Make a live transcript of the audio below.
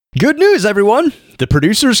Good news, everyone! The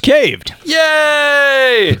producers caved.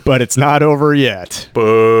 Yay! But it's not over yet.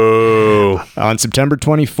 Boo! On September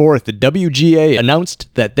 24th, the WGA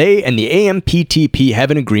announced that they and the AMPTP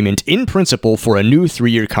have an agreement in principle for a new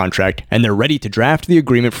 3-year contract, and they're ready to draft the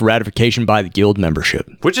agreement for ratification by the guild membership.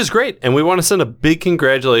 Which is great, and we want to send a big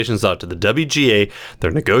congratulations out to the WGA,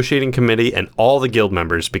 their negotiating committee, and all the guild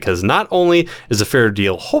members, because not only is a fair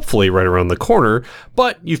deal hopefully right around the corner,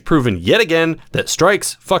 but you've proven yet again that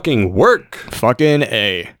strikes fucking work. Fucking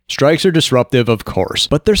A. Strikes are disruptive, of course,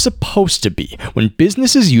 but they're supposed to be. When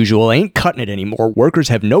business as usual ain't cutting it anymore, workers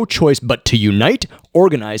have no choice but to unite,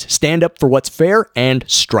 organize, stand up for what's fair, and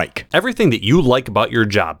strike. Everything that you like about your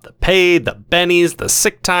job, the pay, the bennies, the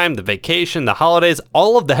sick time, the vacation, the holidays,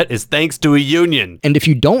 all of that is thanks to a union. And if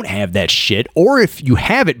you don't have that shit, or if you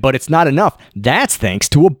have it but it's not enough, that's thanks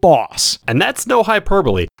to a boss. And that's no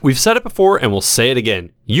hyperbole. We've said it before and we'll say it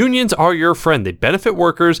again. Unions are your friend. They benefit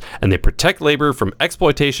workers and they protect labor from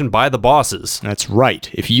exploitation by the bosses. That's right.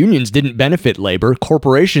 If unions didn't benefit labor,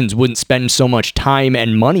 corporations wouldn't spend so much time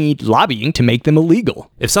and money lobbying to make them illegal.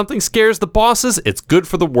 If something scares the bosses, it's good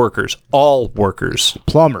for the workers. All workers.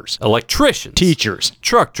 Plumbers, Electricians. teachers,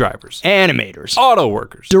 Truck drivers. animators, Auto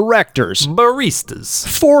workers. directors, Baristas.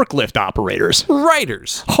 forklift operators,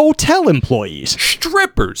 Writers. hotel employees.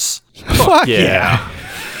 Strippers. Fuck yeah.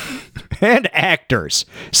 And actors.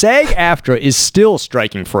 SAG-AFTRA is still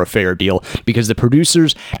striking for a fair deal because the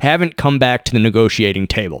producers haven't come back to the negotiating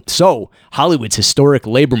table. So, Hollywood's historic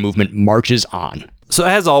labor movement marches on. So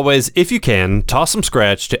as always, if you can, toss some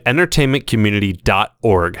scratch to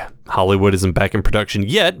entertainmentcommunity.org. Hollywood isn't back in production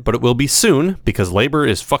yet, but it will be soon because labor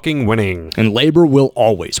is fucking winning. And labor will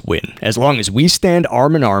always win, as long as we stand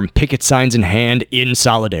arm in arm, picket signs in hand, in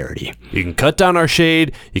solidarity. You can cut down our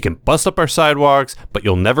shade, you can bust up our sidewalks, but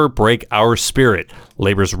you'll never break our spirit.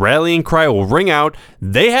 Labor's rallying cry will ring out,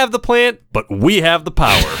 they have the plant, but we have the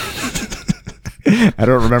power. I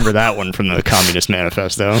don't remember that one from the Communist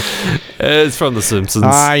Manifesto. It's from The Simpsons.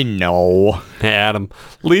 I know. Hey, Adam,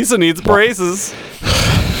 Lisa needs braces.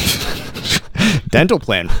 Dental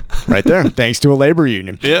plan, right there, thanks to a labor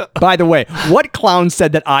union. Yeah. By the way, what clown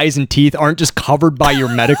said that eyes and teeth aren't just covered by your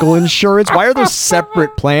medical insurance? Why are those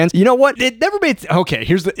separate plans? You know what? It never made... Okay,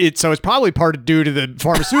 here's the... So it's probably due to the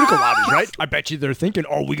pharmaceutical lobbies, right? I bet you they're thinking,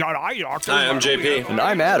 oh, we got eye doctors. Hi, I'm JP. And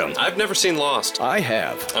I'm Adam. I've never seen Lost. I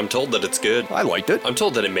have. I'm told that it's good. I liked it. I'm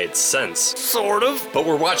told that it made sense. Sort of. But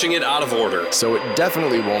we're watching it out of order. So it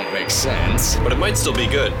definitely won't make sense. But it might still be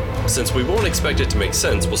good. Since we won't expect it to make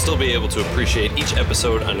sense, we'll still be able to appreciate each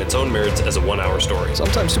episode on its own merits as a 1-hour story.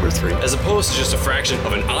 Sometimes 2 or 3. As opposed to just a fraction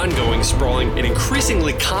of an ongoing, sprawling, and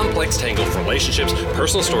increasingly complex tangle of relationships,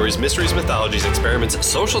 personal stories, mysteries, mythologies, experiments,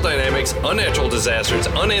 social dynamics, unnatural disasters,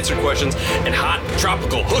 unanswered questions, and hot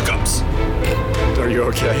tropical hookups. Are you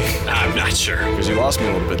okay? I'm not sure. Because you lost me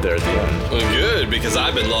a little bit there at the end. Well, good, because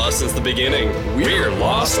I've been lost since the beginning. We're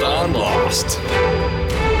lost on Lost.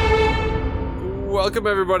 Welcome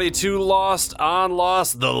everybody to Lost on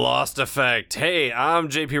Lost, The Lost Effect. Hey, I'm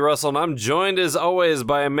JP Russell, and I'm joined as always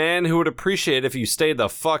by a man who would appreciate if you stayed the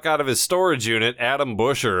fuck out of his storage unit, Adam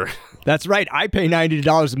Busher. That's right. I pay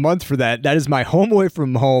 $90 a month for that. That is my home away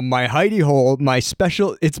from home, my hidey hole, my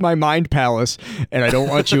special, it's my mind palace, and I don't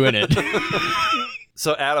want you in it.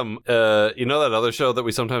 So Adam, you know that other show that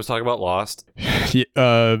we sometimes talk about, Lost?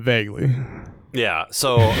 Vaguely. Yeah,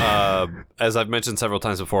 so as I've mentioned several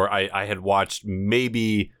times before, I had watched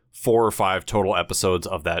maybe 4 or 5 total episodes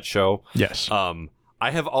of that show. Yes. I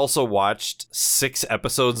have also watched 6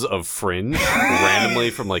 episodes of Fringe randomly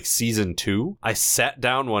from like season 2. I sat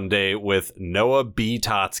down one day with Noah B.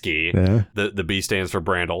 Totsky. Yeah. The B stands for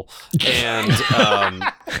Brandel. And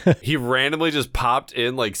he randomly just popped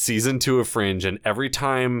in like season 2 of Fringe. And every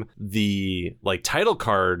time the like title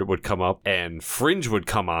card would come up and Fringe would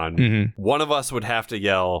come on, one of us would have to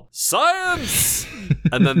yell, "Science!"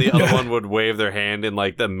 And then the other one would wave their hand in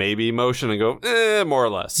like the maybe motion and go, more or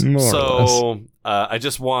less. I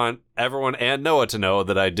just want everyone and Noah to know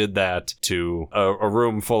that I did that to a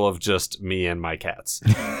room full of just me and my cats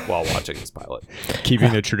while watching this pilot.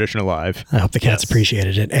 Keeping the tradition alive. I hope the cats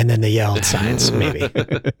appreciated it, and then they yelled science, maybe.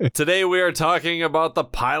 Today we are talking about the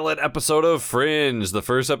pilot episode of Fringe, the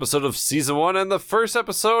first episode of season 1, and the first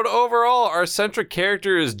episode overall. Our centric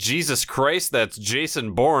character is Jesus Christ, that's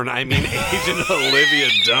Jason Bourne, Agent Olivia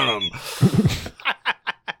Dunham.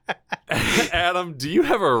 Adam, do you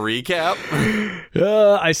have a recap?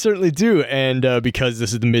 I certainly do. And because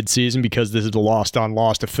this is the mid-season, because this is the Lost on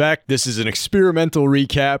Lost effect, this is an experimental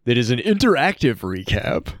recap. It is an interactive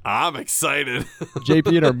recap. I'm excited.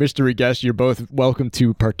 JP and our mystery guest, you're both welcome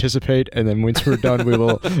to participate. And then once we're done, we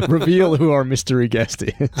will reveal who our mystery guest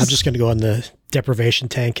is. I'm just going to go in the deprivation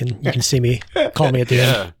tank and you can see me. Call me at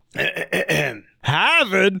the end.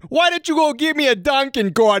 Harvard, why don't you go give me a Dunkin',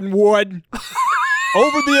 Gordon Wood?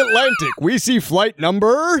 Over the Atlantic, we see flight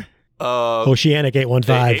number... Oceanic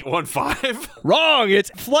 815. 815? Wrong, it's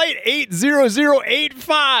flight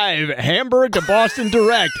 80085, Hamburg to Boston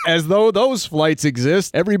direct. As though those flights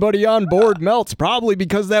exist, everybody on board melts, probably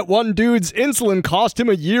because that one dude's insulin cost him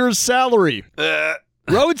a year's salary.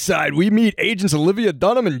 Roadside, we meet agents Olivia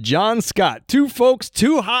Dunham and John Scott, two folks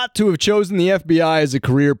too hot to have chosen the FBI as a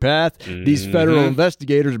career path. These federal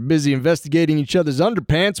investigators are busy investigating each other's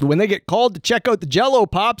underpants when they get called to check out the Jell-O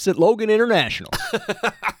Pops at Logan International.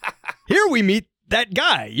 Here we meet that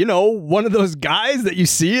guy, you know, one of those guys that you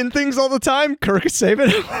see in things all the time, Kirk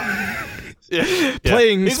Saban. Yeah.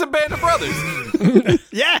 Playing... He's a band of brothers.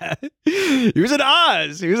 Yeah. He was in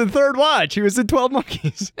Oz. He was in Third Watch. He was in 12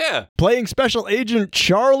 Monkeys. Yeah. Playing Special Agent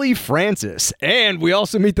Charlie Francis. And we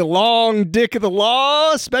also meet the long dick of the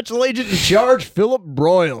law, Special Agent in Charge Philip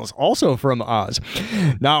Broyles, also from Oz.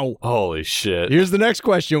 Now, holy shit. Here's the next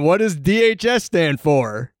question. What does DHS stand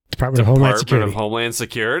for? Department of Homeland Security. Department of Homeland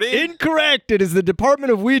Security? Incorrect. It is the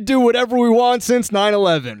Department of We Do Whatever We Want since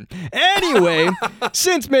 9/11. Anyway,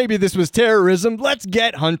 since maybe this was terrorism, let's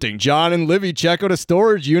get hunting. John and Livy check out a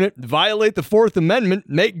storage unit, violate the Fourth Amendment,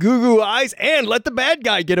 make goo-goo eyes, and let the bad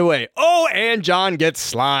guy get away. Oh, and John gets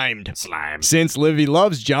slimed. Since Livy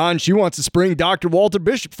loves John, she wants to spring Dr. Walter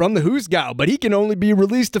Bishop from the Hoosgow, but he can only be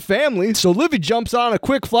released to family, so Livy jumps on a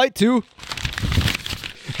quick flight to...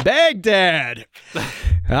 Baghdad.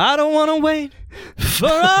 I don't want to wait for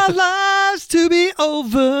our lives to be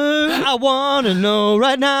over. I want to know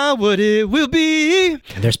right now what it will be.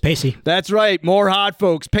 And there's Pacey. That's right. More hot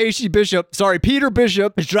folks. Peter Bishop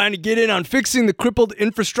is trying to get in on fixing the crippled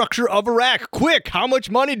infrastructure of Iraq. Quick, how much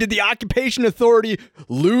money did the Occupation Authority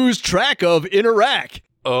lose track of in Iraq?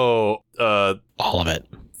 All of it.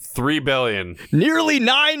 $3 billion. Nearly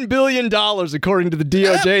 $9 billion, according to the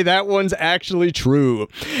DOJ. That one's actually true.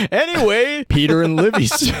 Anyway, Peter and Livy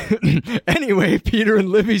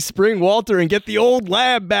spring Walter and get the old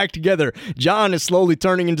lab back together. John is slowly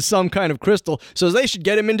turning into some kind of crystal, so they should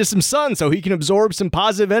get him into some sun so he can absorb some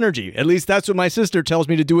positive energy. At least that's what my sister tells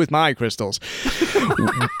me to do with my crystals.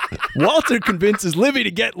 Walter convinces Livy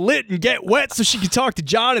to get lit and get wet so she can talk to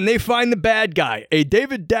John, and they find the bad guy, a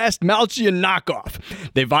David Dast Malchian knockoff.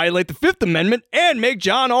 They violate the Fifth Amendment and make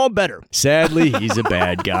John all better. Sadly, he's a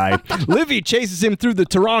bad guy. Livy chases him through the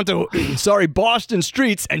Boston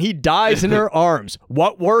streets, and he dies in her arms.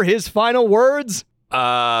 What were his final words?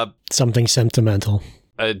 Something sentimental.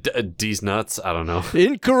 D's nuts? I don't know.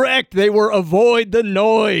 Incorrect. They were avoid the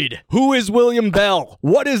Noid. Who is William Bell?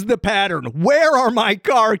 What is the pattern? Where are my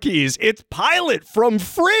car keys? It's Pilot from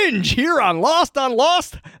Fringe here on Lost, the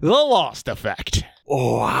Lost Effect.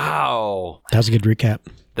 Oh, wow. That was a good recap.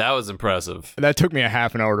 That was impressive. That took me a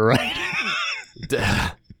half an hour to write.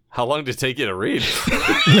 How long did it take you to read?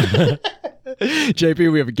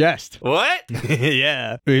 JP, we have a guest. What?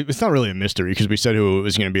 Yeah. It's not really a mystery because we said who it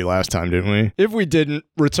was going to be last time, didn't we? If we didn't,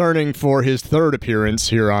 returning for his third appearance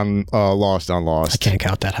here on Lost on Lost. I can't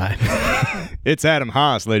count that high. It's Adam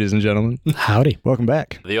Haas, ladies and gentlemen. Howdy. Welcome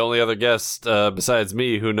back. The only other guest besides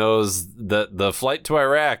me who knows that the flight to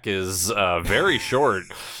Iraq is very short.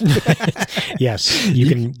 Yes, you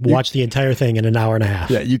can watch the entire thing in an hour and a half.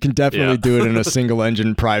 Yeah, you can definitely do it in a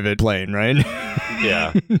single-engine private plane, right?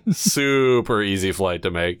 Yeah. Super easy flight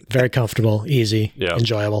to make. Very comfortable, easy,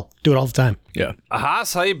 enjoyable. Do it all the time. Yeah.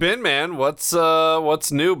 Haas, how you been, man? What's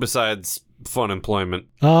new besides fun employment?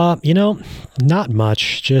 Not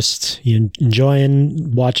much. Just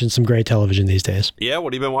enjoying watching some great television these days. Yeah,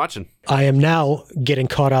 what have you been watching? I am now getting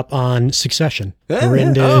caught up on Succession. We're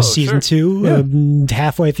into season 2,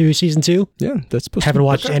 halfway through season 2. Yeah, that's supposed Haven't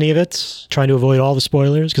watched any of it. Trying to avoid all the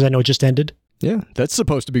spoilers because I know it just ended. Yeah, that's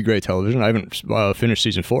supposed to be great television. I haven't finished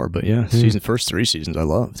season 4, but yeah, first 3 seasons I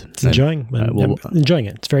loved. I'm enjoying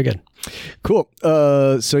it. It's very good. Cool.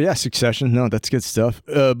 So yeah, Succession. No, that's good stuff.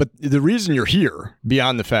 But the reason you're here,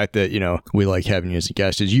 beyond the fact that, we like having you as a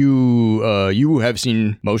guest, is you have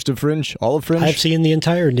seen most of Fringe, all of Fringe? I've seen the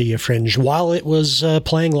entirety of Fringe while it was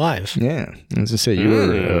playing live. Yeah. As I say, you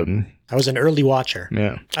were... I was an early watcher.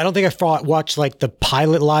 Yeah. I don't think I watched like the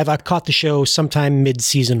pilot live. I caught the show sometime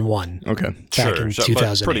mid-season 1. Okay. Back in but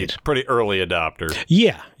 2008. pretty early adopter.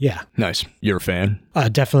 Yeah. Nice. You're a fan?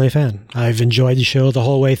 Definitely a fan. I've enjoyed the show the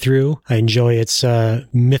whole way through. I enjoy its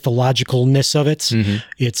mythologicalness of it.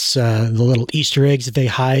 It's the little Easter eggs that they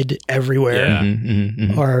hide everywhere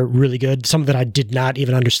are really good. Some that I did not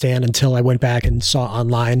even understand until I went back and saw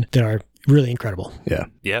online that are really incredible.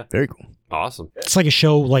 Yeah. Very cool. Awesome. It's like a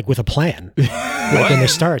show like with a plan. Like when they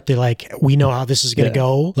start, they're like, we know how this is going to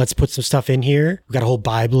go. Let's put some stuff in here. We've got a whole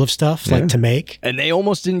Bible of stuff like to make. And they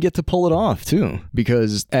almost didn't get to pull it off too,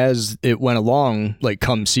 because as it went along, like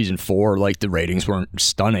come season 4, like the ratings weren't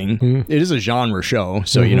stunning. It is a genre show,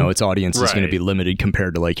 so you know its audience is going to be limited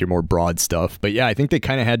compared to like your more broad stuff. But yeah, I think they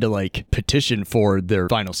kind of had to like petition for their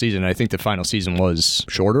final season. I think the final season was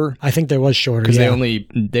shorter. I think there was shorter because they only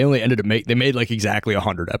ended up they made like exactly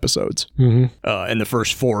 100 episodes. And the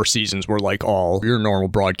first 4 seasons were like all your normal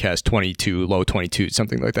broadcast 22, low 22,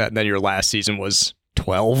 something like that. And then your last season was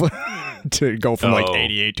 12 to go from like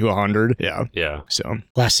 88 to 100. Yeah. So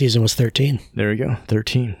last season was 13. There we go.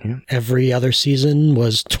 13. Yeah. Every other season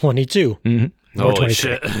was 22. Holy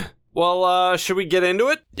shit. Well, should we get into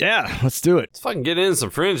it? Yeah, let's do it. Let's fucking get into some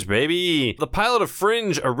Fringe, baby. The pilot of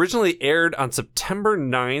Fringe originally aired on September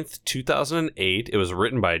 9th, 2008. It was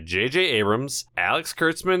written by J.J. Abrams, Alex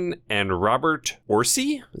Kurtzman, and Robert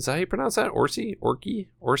Orci. Is that how you pronounce that? Orci?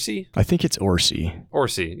 Orci? I think it's Orci.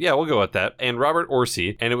 Orci. Yeah, we'll go with that. And Robert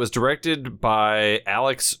Orci. And it was directed by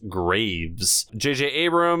Alex Graves. J.J.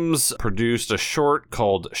 Abrams produced a short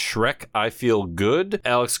called Shrek, I Feel Good.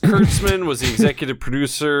 Alex Kurtzman was the executive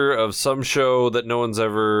producer of some show that no one's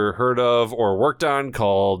ever heard of or worked on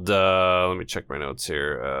called, let me check my notes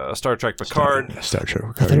here, Star Trek Picard. Star Trek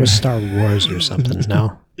Picard. I thought it was Star Wars or something.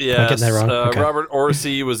 No? Yes, am I getting that wrong? Okay. Robert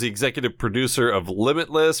Orci was the executive producer of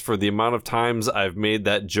Limitless. For the amount of times I've made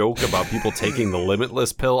that joke about people taking the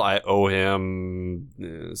Limitless pill, I owe him,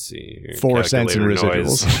 let's see here, 4 cents in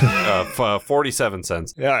residuals. 47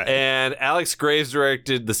 cents. Yeah. Right. And Alex Graves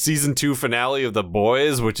directed the season 2 finale of The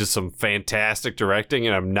Boys, which is some fantastic directing,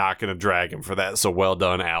 and I'm not going to drag him for that. So well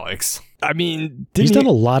done, Alex. I mean, he's done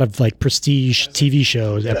a lot of like prestige TV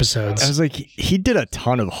shows episodes. I was like, he did a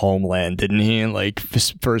ton of Homeland, didn't he? Like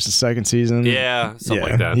first and second season. Yeah, something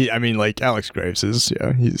like that. I mean, like Alex Graves is.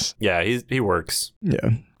 He works.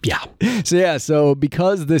 Yeah. So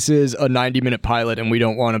because this is a 90-minute pilot and we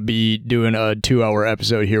don't want to be doing a 2-hour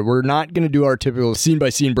episode here, we're not going to do our typical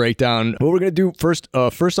scene-by-scene breakdown. What we're going to do first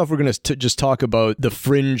off, we're going to just talk about the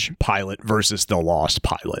Fringe pilot versus the Lost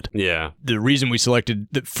pilot. Yeah. The reason we selected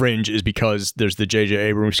the Fringe is because there's the J.J.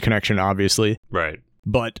 Abrams connection, obviously. Right.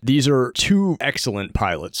 But these are 2 excellent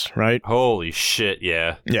pilots, right? Holy shit,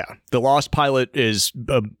 yeah. Yeah. The Lost pilot is,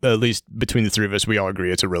 at least between the 3 of us, we all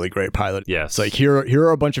agree it's a really great pilot. Yes. It's like, here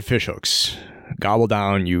are a bunch of fishhooks. Gobble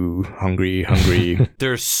down, you hungry.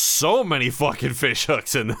 There's so many fucking fish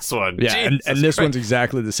hooks in this one. Yeah, and this one's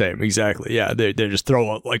exactly the same. Exactly. Yeah, they just throw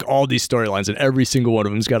out, like all these storylines, and every single one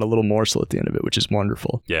of them's got a little morsel at the end of it, which is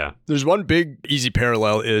wonderful. Yeah. There's one big easy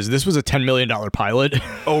parallel is this was a $10 million pilot.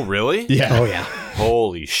 Oh, really? Yeah. Oh, yeah.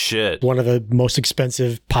 Holy shit. One of the most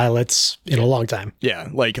expensive pilots in a long time. Yeah,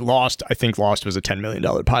 like Lost, I think Lost was a $10 million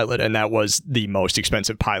pilot, and that was the most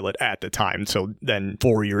expensive pilot at the time. So then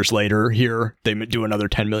 4 years later, here, they do another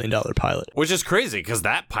 $10 million pilot. Which is crazy, because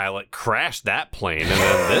that pilot crashed that plane, and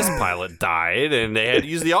then this pilot died, and they had to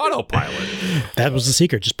use the autopilot. That was the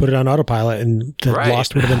secret. Just put it on autopilot, and the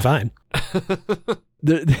Lost would have been fine.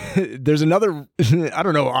 There's another, I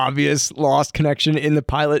don't know, obvious Lost connection in the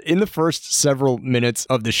pilot. In the first several minutes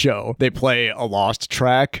of the show, they play a Lost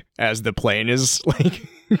track as the plane is like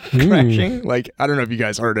crashing. Like, I don't know if you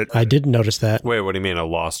guys heard it. I didn't notice that. Wait, what do you mean a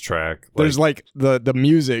Lost track? There's like the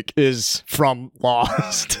music is from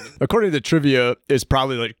Lost. According to trivia, it's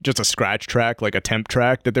probably like just a scratch track, like a temp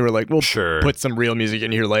track that they were like, we'll put some real music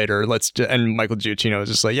in here later. And Michael Giacchino was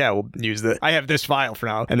just like, yeah, we'll use I have this file for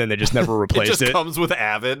now. And then they just never replaced it. It just comes with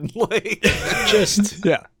Avid. Like,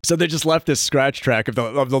 yeah. So they just left this scratch track of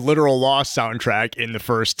the literal Lost soundtrack in the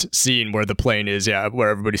first scene where the plane is, where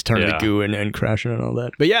everybody's turning to goo and crashing and all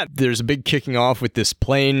that. But yeah, there's a big kicking off with this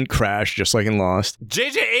plane crash, just like in Lost.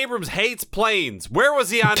 J.J. Abrams hates planes. Where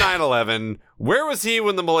was he on 9/11? Where was he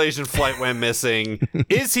when the Malaysian flight went missing?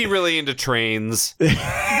 Is he really into trains?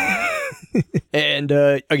 And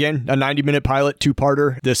again, a 90-minute pilot,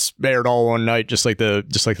 two-parter. This aired all one night, just like the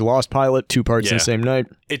Lost pilot, two parts in the same night.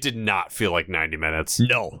 It did not feel like 90 minutes.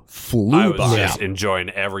 No, flew I was by. just enjoying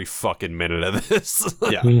every fucking minute of this.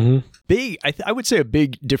 Yeah. Big, I would say a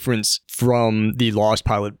big difference from the Lost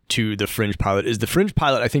pilot to the Fringe pilot is the Fringe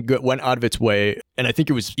pilot, I think, went out of its way, and I think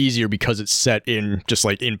it was easier because it's set in just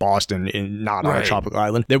like in Boston, not on a tropical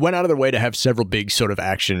island. They went out of their way to have several big sort of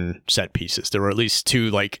action set pieces. There were at least two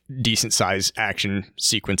like decent sized action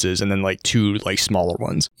sequences and then like two like smaller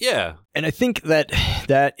ones. Yeah. And I think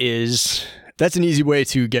that's an easy way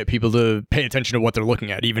to get people to pay attention to what they're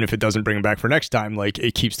looking at, even if it doesn't bring them back for next time. Like,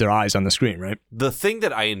 it keeps their eyes on the screen, right? The thing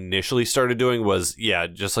that I initially started doing was,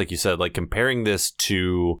 just like you said, like comparing this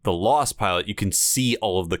to the Lost pilot, you can see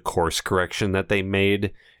all of the course correction that they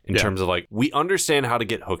made in terms of like, we understand how to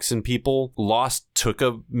get hooks in people. Lost took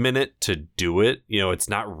a minute to do it. You know, it's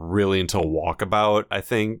not really until Walkabout, I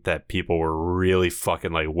think, that people were really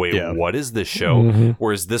fucking like, wait, what is this show?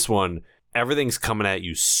 Whereas this one, everything's coming at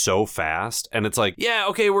you so fast, and it's like, yeah,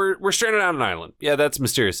 okay, we're stranded on an island. Yeah, that's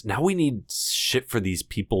mysterious. Now we need shit for these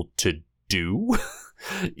people to do.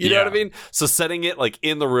 You know what I mean? So setting it like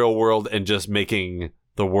in the real world and just making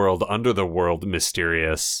the world under the world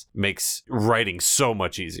mysterious makes writing so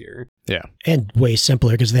much easier. Yeah. And way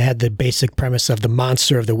simpler because they had the basic premise of the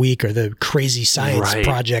monster of the week or the crazy science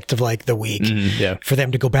project of like the week for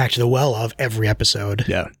them to go back to the well of every episode.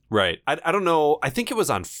 Yeah. Right. I don't know. I think it was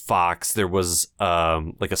on Fox. There was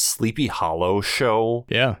like a Sleepy Hollow show.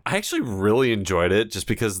 Yeah. I actually really enjoyed it just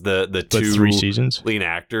because the two 3 seasons lead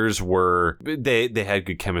actors were, they had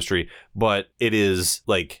good chemistry, but it is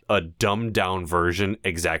like a dumbed down version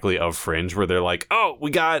exactly of Fringe where they're like, oh,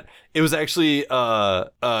 it was actually,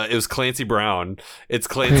 it was Clancy Brown. It's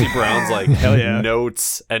Clancy Brown's like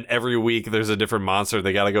notes, and every week there's a different monster.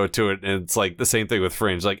 They got to go to it. And it's like the same thing with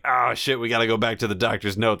Fringe. Like, oh shit, we got to go back to the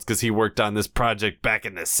doctor's notes because he worked on this project back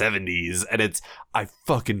in the 70s. And I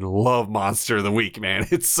fucking love Monster of the Week, man.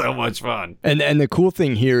 It's so much fun. And the cool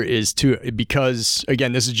thing here is too, because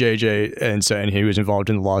again, this is JJ, and he was involved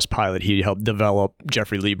in the Lost pilot. He helped develop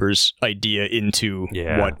Jeffrey Lieber's idea into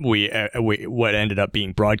what ended up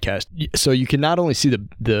being broadcast. So you can not only see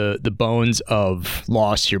the bones of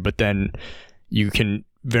Lost here, but then you can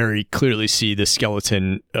very clearly see the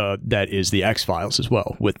skeleton that is the X-Files as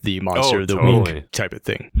well, with the monster of the week type of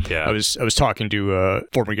thing. Yeah. I was talking to a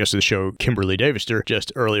former guest of the show, Kimberly Davister,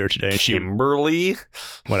 just earlier today. And Kimberly?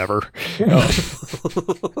 Whatever.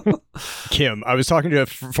 Kim. I was talking to a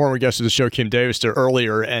former guest of the show, Kim Davister,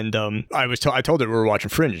 earlier, and I told her we were watching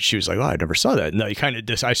Fringe, and she was like, "Oh, I never saw that." No, I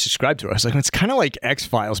subscribed to her. I was like, it's kind of like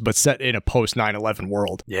X-Files, but set in a post 9/11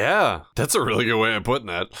 world. Yeah, that's a really good way of putting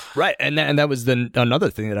that. Right, and that was then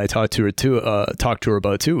another thing that I talked to her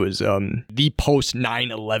about too was the post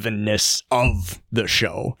 9/11-ness of the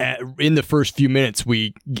show. In the first few minutes,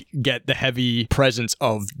 we get the heavy presence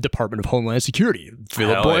of Department of Homeland Security.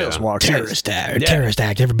 Philip Boyles walks in. Terrorist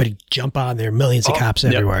act. Everybody jump on there. Millions of cops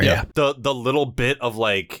everywhere. Yeah. The little bit of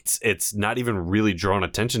like it's not even really drawn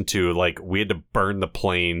attention to. Like we had to burn the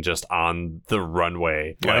plane just on the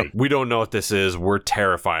runway. Yeah. Like we don't know what this is. We're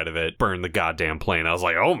terrified of it. Burn the goddamn plane. I was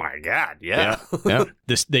like, oh my god, yeah.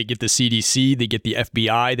 They get the CDC, they get the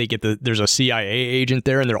FBI, there's a CIA agent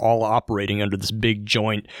there, and they're all operating under this big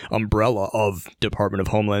joint umbrella of Department of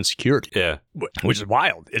Homeland Security. Yeah. Which is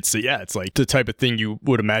wild. It's like the type of thing you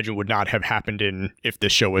would imagine would not have happened if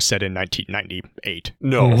this show was set in 1998.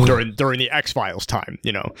 No. During the X-Files time,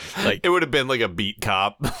 like it would have been like a beat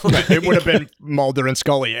cop. It would have been Mulder and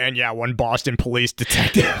Scully and one Boston police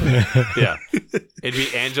detective. Yeah. It'd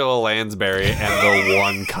be Angela Lansbury and the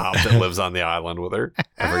one cop that lives on the island with her.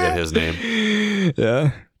 I forget his name.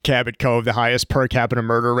 Yeah. Cabot Cove, the highest per capita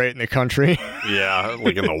murder rate in the country. Yeah,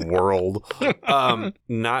 like in the world.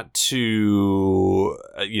 Not to,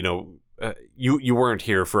 you weren't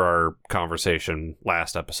here for our conversation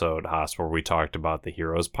last episode, Haas, where we talked about the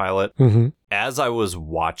Heroes pilot. Mm-hmm. As I was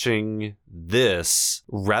watching this,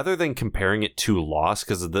 rather than comparing it to Lost,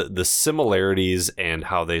 because of the similarities and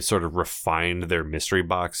how they sort of refined their mystery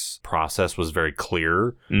box process was very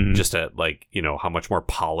clear, just at how much more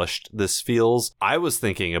polished this feels. I was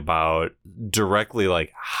thinking about directly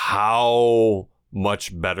like how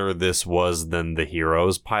much better this was than the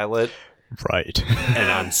Heroes pilot. Right.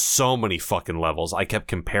 And on so many fucking levels, I kept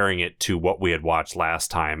comparing it to what we had watched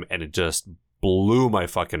last time, and it just blew my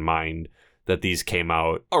fucking mind that these came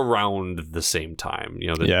out around the same time,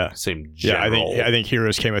 same general. I think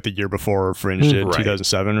Heroes came out the year before Fringe did, right.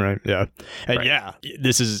 2007, right? Yeah. And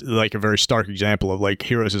this is like a very stark example of like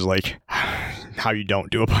Heroes is like how you don't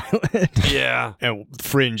do a pilot. Yeah. And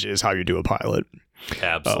Fringe is how you do a pilot.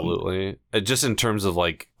 Absolutely. Just in terms of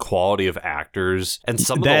like quality of actors, and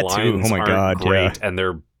some of the That too. lines Oh my aren't God, great, yeah. and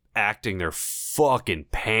they're acting their fucking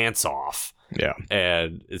pants off. Yeah.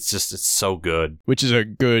 And it's so good. Which is a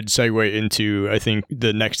good segue into, I think,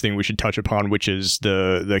 the next thing we should touch upon, which is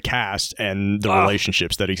the cast and the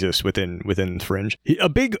relationships that exist within Fringe. A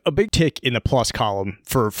big tick in the plus column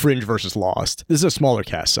for Fringe versus Lost. This is a smaller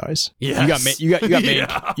cast size. Yes.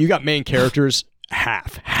 You got main characters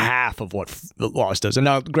half of what Lost does. And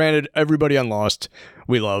now, granted, everybody on Lost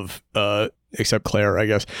we love, except Claire, I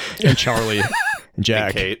guess, and Charlie.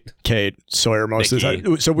 Jack, Kate, Sawyer, most Nikki, of the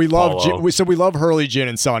time. So we love, Paulo. we love Hurley, Jin,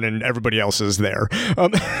 and Son, and everybody else is there.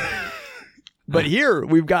 But here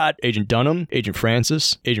we've got Agent Dunham, Agent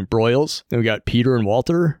Francis, Agent Broyles. Then we got Peter and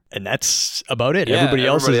Walter, and that's about it. Yeah, everybody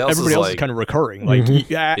else is like, kind of recurring. Like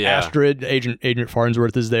Astrid, Agent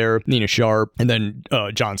Farnsworth is there, Nina Sharp, and then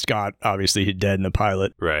John Scott. Obviously, he's dead in the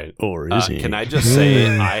pilot, right? Or is he? Can I just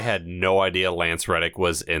say I had no idea Lance Reddick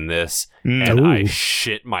was in this, and I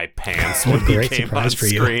shit my pants when he came on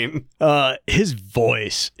screen. His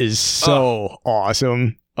voice is so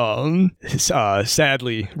awesome.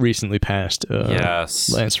 Sadly recently passed. Yes,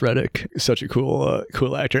 Lance Reddick, such a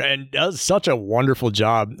cool actor, and does such a wonderful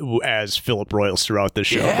job as Philip Broyles throughout this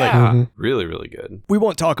show. Yeah, really, really good. We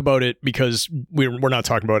won't talk about it because we're not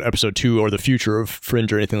talking about episode 2 or the future of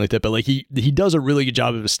Fringe or anything like that. But like he does a really good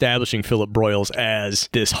job of establishing Philip Broyles as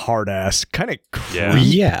this hard ass kind of creep.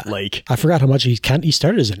 Yeah, like I forgot how much he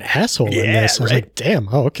started as an asshole in this. I was like, damn.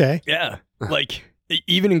 Oh, okay. Yeah, like.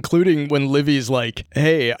 Even including when Livy's like,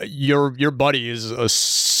 hey, your buddy is a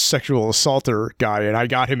sexual assaulter guy and I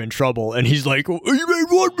got him in trouble. And he's like, oh, you made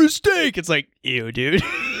one mistake. It's like, ew, dude.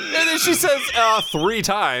 And then she says 3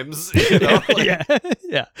 times. You know, like,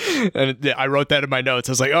 yeah. And I wrote that in my notes.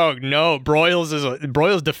 I was like, oh, no,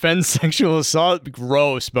 Broyles defends sexual assault.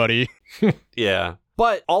 Gross, buddy. Yeah.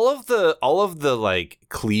 But all of the like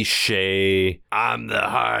cliche, I'm the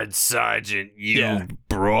hard sergeant, you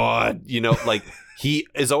broad, you know, like he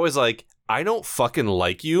is always like, I don't fucking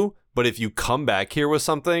like you, but if you come back here with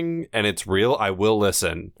something and it's real, I will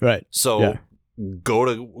listen. Right. So go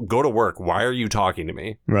to work. Why are you talking to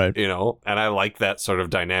me? Right. You know, and I like that sort of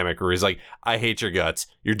dynamic where he's like, I hate your guts.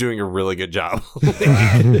 You're doing a really good job.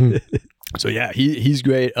 So yeah, he's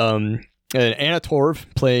great. And Anna Torv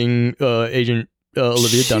playing Agent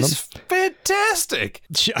Olivia Dunham. She's fantastic.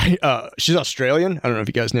 She's Australian. I don't know if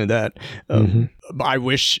you guys knew that. I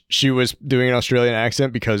wish she was doing an Australian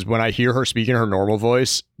accent because when I hear her speaking her normal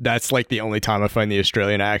voice, that's like the only time I find the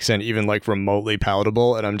Australian accent even like remotely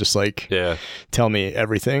palatable. And I'm just like, tell me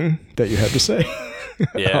everything that you have to say.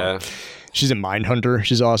 Yeah. She's in Mindhunter.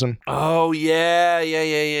 She's awesome. Oh, yeah.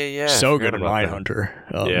 So good in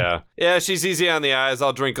Mindhunter. Yeah, she's easy on the eyes.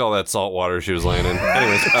 I'll drink all that salt water she was laying in.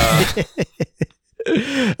 Anyways.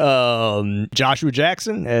 Joshua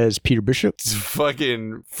Jackson as Peter Bishop. It's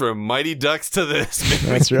fucking from Mighty Ducks to this.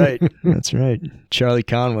 Man. That's right. Charlie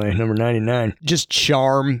Conway, number 99. Just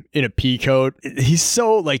charm in a pea coat. He's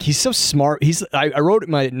so smart. I wrote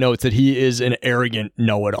in my notes that he is an arrogant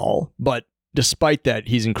know-it-all, but despite that,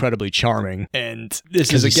 he's incredibly charming. And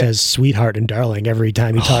this is, he says sweetheart and darling every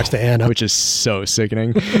time he talks to Anna. Which is so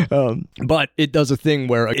sickening. But it does a thing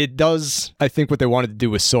where it does, I think, what they wanted to do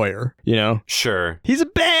with Sawyer, you know? Sure. He's a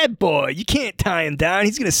bad boy. You can't tie him down.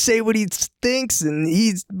 He's going to say what he thinks and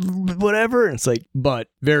he's whatever. And it's like, but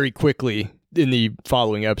very quickly in the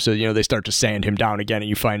following episode, you know, they start to sand him down again and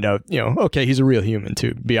you find out, you know, okay, he's a real human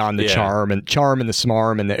too. Beyond the charm and the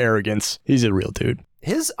smarm and the arrogance. He's a real dude.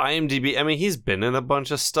 His IMDb, I mean, he's been in a bunch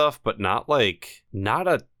of stuff, but not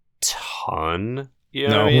a ton. You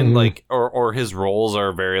know what I mean? Like, or his roles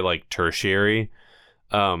are very like tertiary.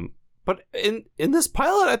 But in this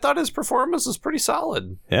pilot, I thought his performance was pretty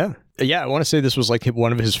solid. Yeah. I want to say this was like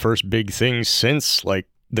one of his first big things since like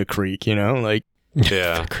The Creek, you know, like.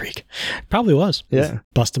 Yeah. The Creek. Probably was. Yeah.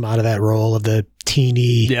 Bust him out of that role of the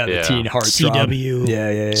teeny. The teen heartthrob.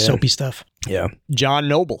 CW. Soapy stuff. Yeah. John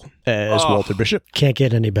Noble as Walter Bishop. Can't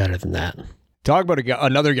get any better than that. Talk about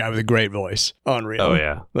another guy with a great voice. Unreal. Oh,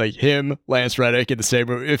 yeah. Like him, Lance Reddick in the same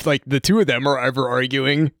room. If like the two of them are ever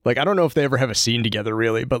arguing, like I don't know if they ever have a scene together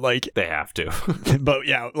really, but like. They have to. But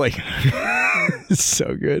yeah, like it's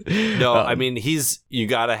so good. No, I mean, you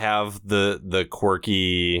got to have the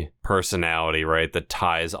quirky personality, right? That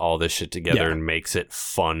ties all this shit together and makes it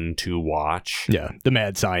fun to watch. Yeah. The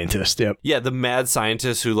mad scientist. Yep. Yeah. The mad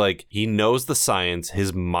scientist who like, he knows the science.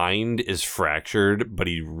 His mind is fractured, but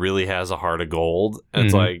he really has a heart of gold. And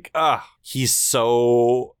it's like, he's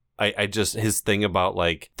so I just, his thing about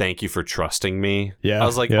like, thank you for trusting me. Yeah. I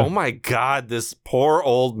was like, oh my God, this poor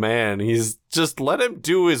old man. He's just, let him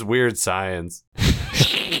do his weird science.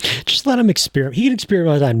 Just let him experiment. He can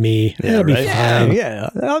experiment on me. That'll be fine. Yeah.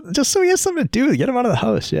 Just so he has something to do. Get him out of the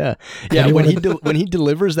house. Yeah. Yeah. When he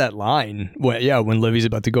delivers that line, when Livy's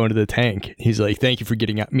about to go into the tank, he's like, thank you for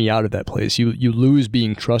getting me out of that place. You lose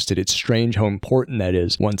being trusted. It's strange how important that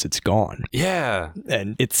is once it's gone. Yeah.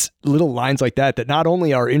 And it's little lines like that not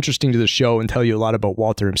only are interesting to the show and tell you a lot about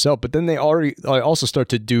Walter himself, but then they also start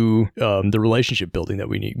to do the relationship building that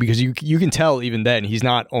we need, because you can tell even then he's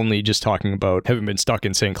not only just talking about having been stuck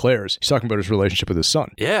in St. Clair's, he's talking about his relationship with his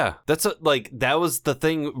son. Yeah, that's that was the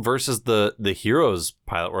thing versus the Heroes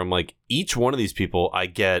pilot, where I'm like, each one of these people, I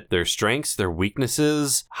get their strengths, their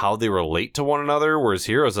weaknesses, how they relate to one another. Whereas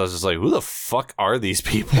Heroes, I was just like, who the fuck are these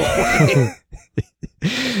people?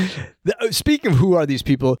 Speaking of who are these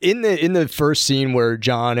people, in the first scene where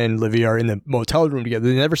John and Livy are in the motel room together,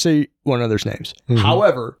 they never say one another's names. Mm-hmm.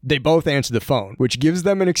 However, they both answer the phone, which gives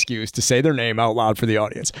them an excuse to say their name out loud for the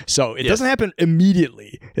audience. So it doesn't happen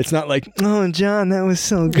immediately. It's not like, oh, John, that was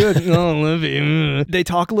so good. Oh, Livy. They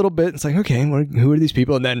talk a little bit. It's like, okay, who are these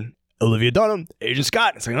people? And then Olivia Dunham, Agent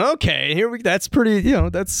Scott. It's like, okay, that's pretty,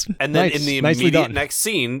 that's And then nice, in the immediate next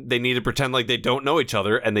scene, they need to pretend like they don't know each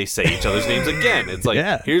other, and they say each other's names again. It's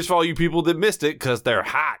like, here's for all you people that missed it, because they're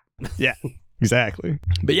hot. Yeah. Exactly.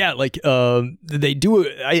 But yeah, like they do.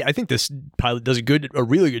 I think this pilot does a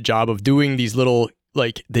really good job of doing these little,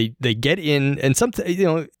 like they get in, and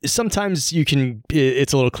sometimes you can,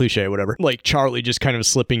 it's a little cliche or whatever, like Charlie just kind of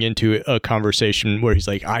slipping into a conversation where he's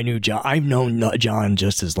like, I've known John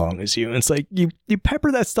just as long as you, and it's like you pepper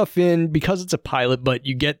that stuff in because it's a pilot, but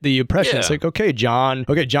you get the impression it's like, okay, John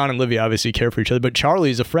and Livy obviously care for each other, but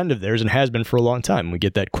Charlie's a friend of theirs and has been for a long time. We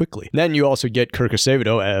get that quickly. Then you also get Kirk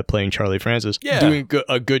Acevedo playing Charlie Francis, doing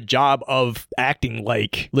a good job of acting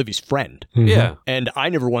like Livy's friend. Yeah. And I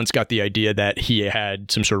never once got the idea that he had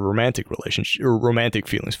some sort of romantic relationship or romantic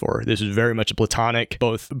feelings for her. This is very much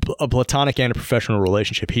both a platonic and a professional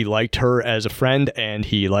relationship. He liked her as a friend, and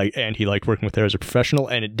he liked working with her as a professional,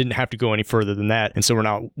 and it didn't have to go any further than that. And so we're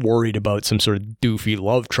not worried about some sort of doofy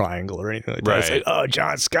love triangle or anything like that. It's like, oh,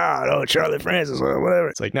 John Scott, oh, Charlie Francis, or whatever.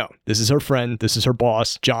 It's like, no, this is her friend, this is her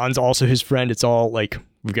boss. John's also his friend. It's all like,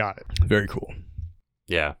 we've got it. Very cool.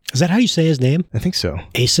 Yeah. Is that how you say his name? I think so.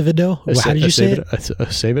 Acevedo? How did you say it?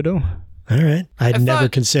 Acevedo? All right. I'd never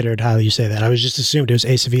considered how you say that. I was just assumed it was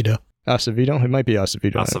Acevedo. Acevedo? It might be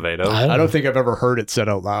Acevedo. Acevedo. I don't think I've ever heard it said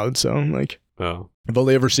out loud, so I'm like... Oh. I've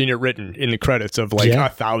only ever seen it written in the credits of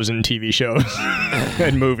 1,000 TV shows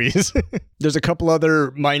and movies. There's a couple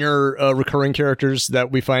other minor recurring characters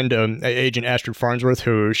that we find. Agent Astrid Farnsworth,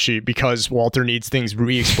 who because Walter needs things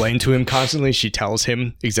re-explained to him constantly, she tells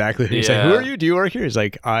him exactly who he's like, who are you? Do you work here? He's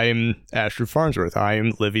like, I'm Astrid Farnsworth. I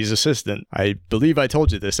am Livy's assistant. I believe I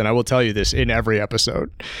told you this, and I will tell you this in every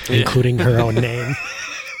episode. Including her own name.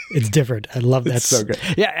 It's different. I love that. It's so good.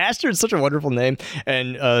 Yeah, Astrid's such a wonderful name.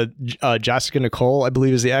 And Jessica Nicole, I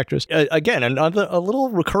believe, is the actress. Again, a little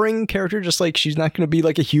recurring character, just like she's not going to be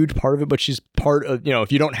like a huge part of it, but she's part of,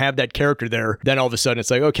 if you don't have that character there, then all of a sudden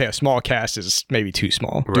it's like, okay, a small cast is maybe too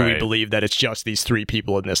small. Right. Do we believe that it's just these three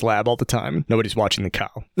people in this lab all the time? Nobody's watching the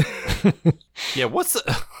cow. Yeah,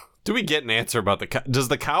 do we get an answer about the cow? Does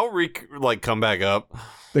the cow come back up?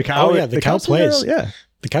 The cow? Oh, yeah, the cow plays. Yeah.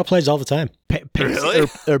 The cow plays all the time. Really?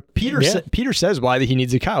 Peter says why he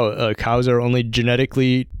needs a cow. Cows are only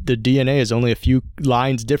genetically, the DNA is only a few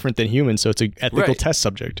lines different than humans, so it's an ethical test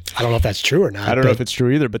subject. I don't know if that's true or not. I don't know if it's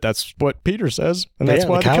true either, but that's what Peter says, and that's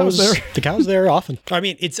why the cow's there. The cow's there often. I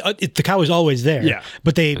mean, the cow is always there,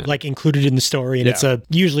 but they include it in the story, and it's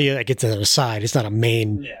usually it's an aside. It's not a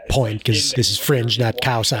main point, because this is Fringe, not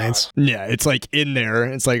cow science. Yeah, it's like in there.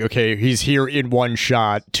 It's like, okay, he's here in one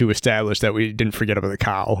shot to establish that we didn't forget about the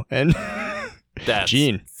cow, and that's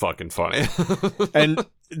Gene. Fucking funny. And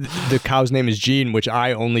the cow's name is Gene, which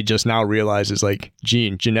I only just now realize is like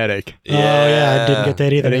genetic. Yeah. Oh, yeah, I didn't get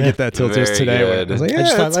that either. I didn't get that till just today. I was like, I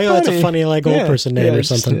just thought, that's a funny old person name or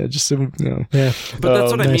something. Yeah. But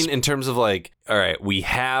that's what I mean in terms of like, all right,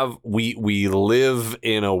 we live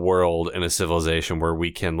in a world, in a civilization where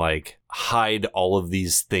we can like hide all of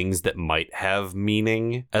these things that might have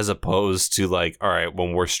meaning, as opposed to like, all right,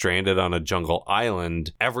 when we're stranded on a jungle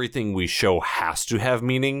island, everything we show has to have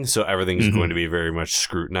meaning, so everything's going to be very much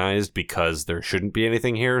scrutinized because there shouldn't be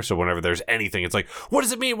anything here. So whenever there's anything, it's like, what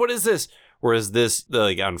does it mean? What is this? Whereas this,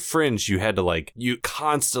 like on Fringe, you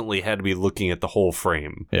constantly had to be looking at the whole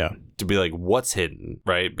frame. Yeah. To be like, what's hidden,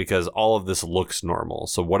 right? Because all of this looks normal.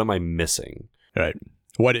 So what am I missing? Right.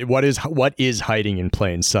 What is hiding in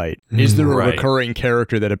plain sight? Is there a Right. recurring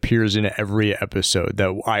character that appears in every episode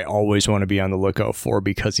that I always want to be on the lookout for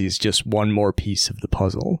because he's just one more piece of the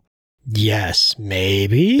puzzle? Yes,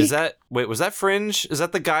 maybe. Was that Fringe? Is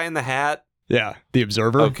that the guy in the hat? Yeah, the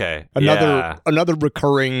Observer. Okay. Another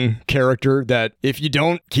recurring character that if you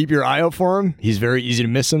don't keep your eye out for him, he's very easy to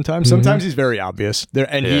miss sometimes. Sometimes he's very obvious.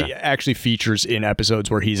 He actually features in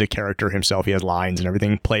episodes where he's a character himself. He has lines and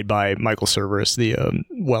everything, played by Michael Cerveris, the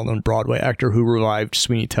well-known Broadway actor who revived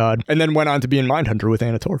Sweeney Todd and then went on to be in Mindhunter with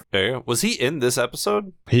Anna Torv. There you go. Was he in this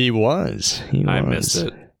episode? He was. I missed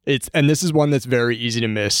it. And this is one that's very easy to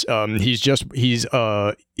miss.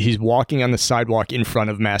 He's walking on the sidewalk in front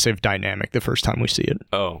of Massive Dynamic the first time we see it.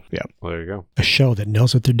 Oh. Yeah. Well, there you go. A show that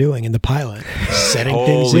knows what they're doing in the pilot. Setting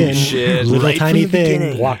things Holy in. shit. Little Right tiny from the thing,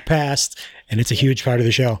 beginning. walk past, and it's a huge part of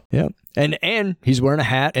the show. Yeah. And he's wearing a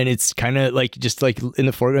hat, and it's kind of like just like in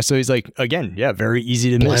the foreground. So he's like, again, yeah, very easy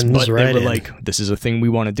to miss. Blends But right they were in. like, this is a thing we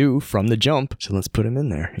want to do from the jump, so let's put him in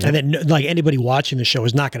there. Yeah. And then, like, anybody watching the show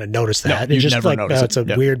is not going to notice that. No, it's you just never like, notice it. it's a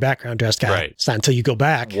Yep. weird background dress guy. Right. It's not until you go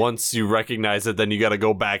back. Once you recognize it, then you got to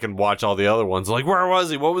go back and watch all the other ones. Like, where was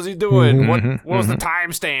he? What was he doing? What was the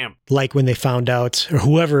timestamp? Like when they found out, or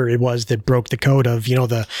whoever it was that broke the code of,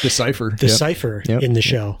 the Cipher. cipher Yep. in the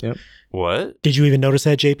show. Yep. What? Did you even notice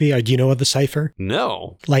that, JP? Or do you know of the cipher?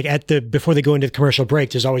 No. Like before they go into the commercial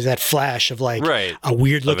break, there's always that flash of like Right. a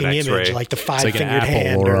weird looking Of an image, X-ray. like the It's like an five-fingered apple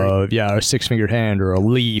hand or or a six-fingered hand or a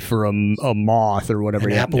leaf or a moth or whatever.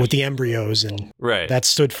 an Yeah. apple with the embryos, and Right. that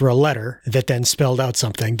stood for a letter that then spelled out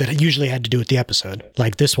something that usually had to do with the episode.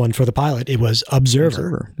 Like this one for the pilot, it was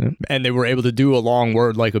Observer. Yeah. And they were able to do a long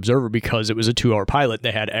word like Observer because it was a 2-hour pilot.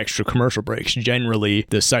 They had extra commercial breaks. Generally,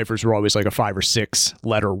 the ciphers were always like a 5 or 6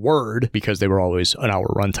 letter word because they were always an hour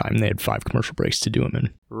runtime. They had 5 commercial breaks to do them in.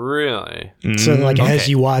 Really? So like Okay. as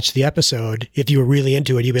you watch the episode, if you were really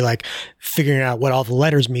into it, you'd be like figuring out what all the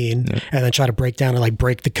letters mean and then try to break down and like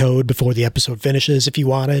break the code before the episode finishes if you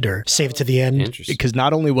wanted, or save it to the end. Interesting. Because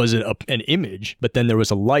not only was it an image, but then there was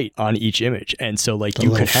a light on each image, and so like The you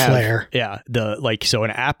little could have flare. so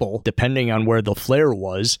an apple, depending on where the flare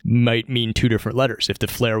was, might mean 2 different letters. If the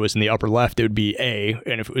flare was in the upper left, it would be A,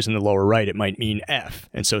 and if it was in the lower right, it might mean F.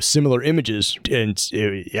 And so similar images, and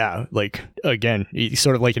like again,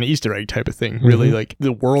 sort of like an Easter egg type of thing. Really, like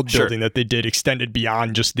the world building that they did extended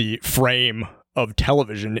beyond just the frame of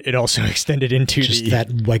television. It also extended into Just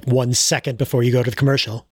that like 1 second before you go to the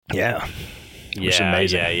commercial. Yeah. was Yeah,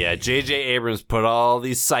 amazing. yeah. J.J. Abrams put all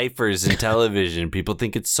these ciphers in television. People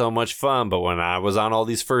think it's so much fun, but when I was on all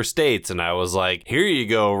these first dates and I was like, here you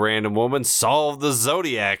go, random woman, solve the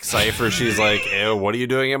Zodiac cipher, she's like, ew, what are you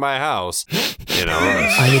doing in my house? You know,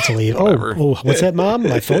 I need to leave. Whatever. Oh, what's that, Mom?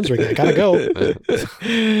 My phone's ringing. I gotta go.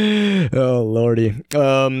 Oh lordy.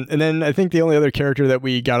 And then I think the only other character that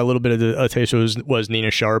we got a little bit of a taste was Nina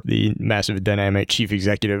Sharp, the massive dynamic chief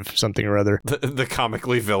executive, something or other, the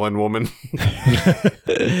comically villain woman.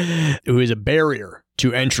 who is a barrier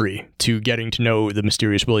to entry to getting to know the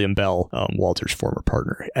mysterious William Bell, Walter's former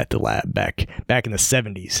partner at the lab back in the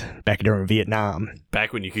 70s, back during Vietnam.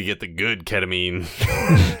 Back when you could get the good ketamine.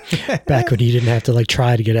 Back when you didn't have to like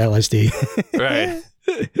try to get LSD. Right.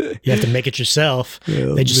 You have to make it yourself.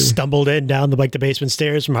 They just stumbled in down the basement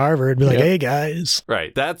stairs from Harvard and be like, Yep. hey guys.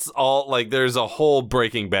 Right. That's all, like, there's a whole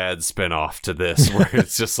Breaking Bad spinoff to this where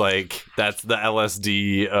it's just like, that's the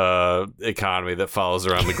LSD economy that follows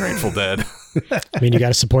around the Grateful Dead. I mean, you got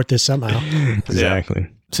to support this somehow. Exactly.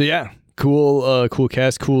 So yeah. Cool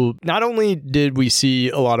cast. Cool. Not only did we see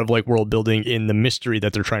a lot of like world building in the mystery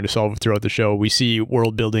that they're trying to solve throughout the show, we see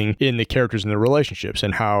world building in the characters and their relationships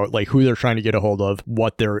and how like who they're trying to get a hold of,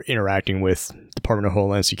 what they're interacting with, Department of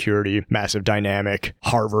Homeland Security, massive dynamic,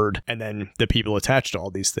 Harvard, and then the people attached to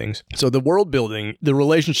all these things. So the world building, the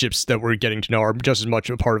relationships that we're getting to know are just as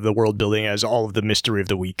much a part of the world building as all of the mystery of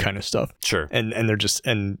the week kind of stuff. Sure. And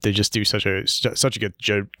they just do such a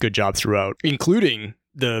good job throughout, including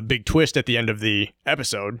the big twist at the end of the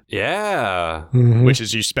episode, Yeah. which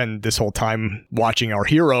is you spend this whole time watching our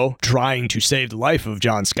hero trying to save the life of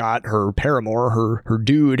John Scott, her paramour, her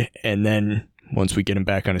dude, and then once we get him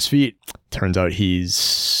back on his feet, turns out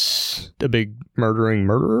he's a big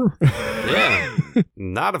murderer. Yeah.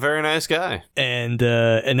 Not a very nice guy. And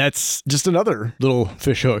that's just another little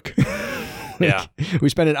fish hook. Yeah. We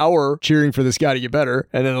spent an hour cheering for this guy to get better,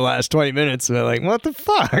 and then the last 20 minutes, we're like, what the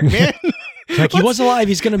fuck, man? Like, he was alive.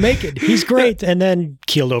 He's going to make it. He's great. And then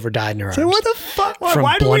keeled over, died in her arms. So what the fuck? From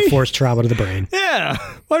Why do blunt we? force trauma to the brain. Yeah.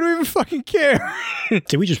 Why do we even fucking care?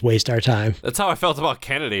 Did we just waste our time? That's how I felt about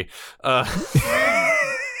Kennedy.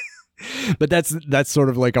 But that's sort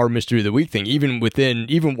of like our mystery of the week thing.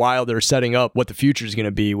 Even while they're setting up what the future is going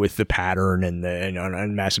to be with the pattern and the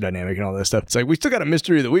and master dynamic and all that stuff, it's like we still got a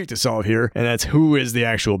mystery of the week to solve here, and that's who is the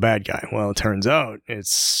actual bad guy. Well, it turns out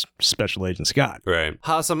it's Special Agent Scott. Right.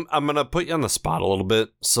 Haas, I'm gonna put you on the spot a little bit.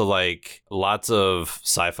 So like lots of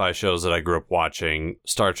sci-fi shows that I grew up watching,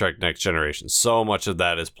 Star Trek Next Generation, so much of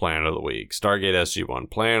that is Planet of the Week. Stargate SG-1,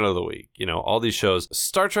 Planet of the Week, all these shows.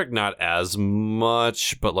 Star Trek not as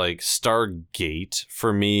much, but like Stargate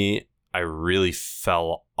for me, I really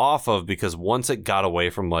fell off of, because once it got away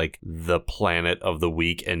from like the Planet of the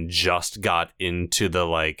Week and just got into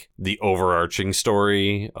the overarching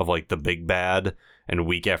story of like the big bad, and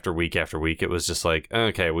week after week after week, it was just like,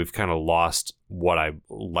 okay, we've kind of lost what I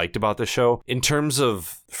liked about the show. In terms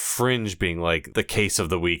of Fringe being like the case of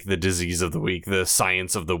the week, the disease of the week, the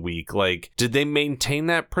science of the week, like, did they maintain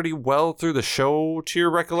that pretty well through the show to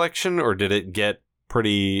your recollection, or did it get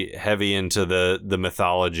pretty heavy into the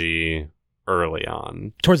mythology early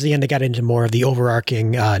on? Towards the end, they got into more of the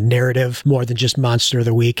overarching narrative, more than just Monster of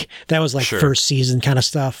the Week. That was like first season kind of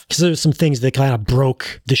stuff. Because there was some things that kind of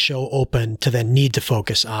broke the show open to then need to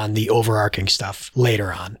focus on the overarching stuff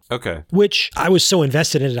later on. Okay. Which I was so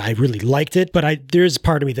invested in it, I really liked it. But there's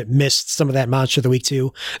part of me that missed some of that Monster of the Week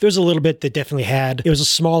too. There's a little bit that definitely it was a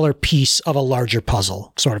smaller piece of a larger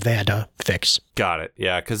puzzle, sort of, they had to fix. Got it.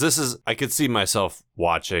 Yeah, because I could see myself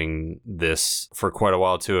watching this for quite a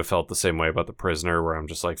while too. It felt the same way about The Prisoner, where I'm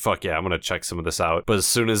just like, fuck yeah, I'm gonna check some of this out. But as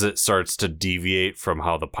soon as it starts to deviate from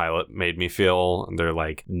how the pilot made me feel, and they're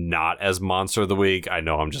like not as Monster of the Week, I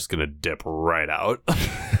know I'm just gonna dip right out.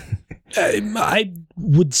 I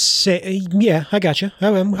would say, yeah, I got you.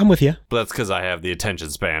 I'm with you. But that's because I have the attention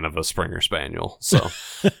span of a Springer Spaniel. So,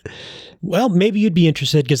 well, maybe you'd be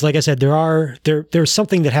interested, because, like I said, there's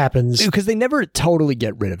something that happens, because they never totally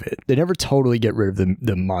get rid of it. They never totally get rid of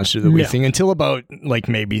the Monster of the Week thing until about like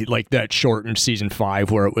maybe like that short in season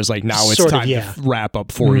 5, where it was like, now it's time to wrap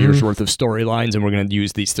up 4 years worth of storylines, and we're going to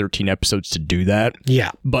use these 13 episodes to do that.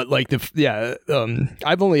 Yeah, but like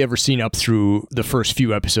I've only ever seen up through the first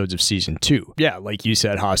few episodes of season 2. Yeah, like you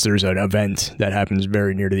said, Haas, there's an event that happens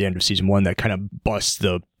very near to the end of season 1 that kind of busts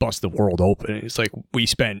the world open. It's like we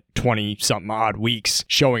spent 20 something odd weeks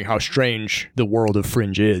showing how strange the world of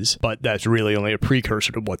Fringe is, but that's really only a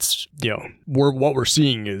precursor to what's, what we're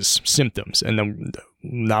seeing is symptoms, and then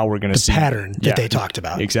now we're going to see the pattern that they talked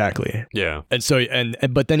about. Exactly. Yeah. And so,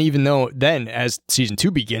 but then as season 2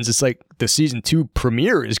 begins, it's like the season 2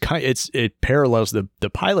 premiere is it parallels the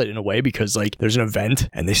pilot in a way, because like there's an event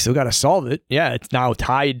and they still got to solve it. Yeah. It's now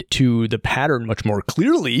tied to the pattern much more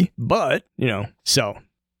clearly, but so.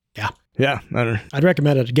 Yeah. Yeah. I'd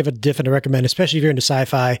recommend it. Give it a different recommend, especially if you're into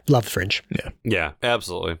sci-fi. Love Fringe. Yeah. Yeah,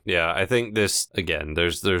 absolutely. Yeah. I think this, again,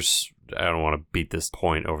 there's I don't want to beat this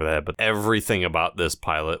point over that, but everything about this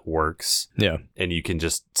pilot works. Yeah. And you can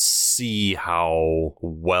just see how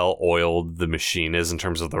well oiled the machine is in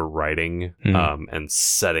terms of the writing and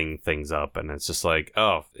setting things up. And it's just like,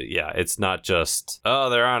 oh, yeah, it's not just, oh,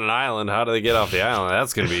 they're on an island. How do they get off the island?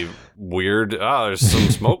 That's going to be weird. Oh, there's some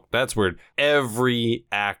smoke. That's weird. Every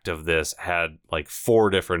act of this had like 4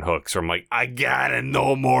 different hooks from like, I gotta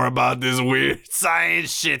know more about this weird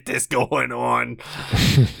science shit that's going on.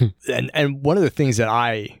 And one of the things that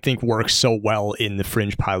I think works so well in the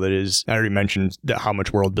Fringe pilot is, I already mentioned how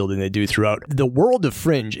much world building they do throughout. The world of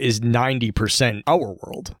Fringe is 90% our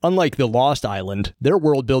world. Unlike the Lost Island, their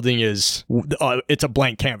world building is, it's a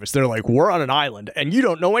blank canvas. They're like, we're on an island and you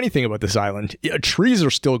don't know anything about this island. Trees are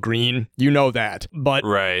still green. You know that. But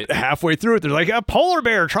halfway through it, they're like, a polar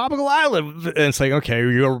bear, tropical island. And it's like, okay,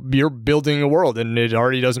 you're building a world and it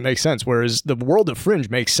already doesn't make sense. Whereas the world of Fringe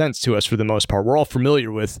makes sense to us for the most part. We're all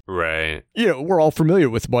familiar with we're all familiar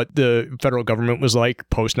with what the federal government was like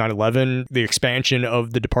post 9/11, the expansion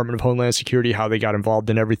of the Department of Homeland Security, how they got involved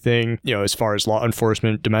in everything, as far as law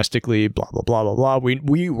enforcement domestically, blah, blah, blah, blah, blah.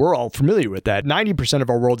 We're all familiar with that. 90% of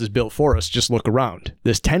our world is built for us. Just look around.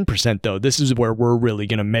 This 10%, though, this is where we're really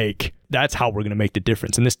going to make, that's how we're going to make the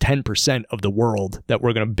difference. And this 10% of the world that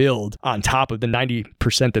we're going to build on top of the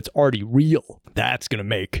 90% that's already real, that's going to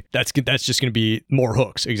make, that's just going to be more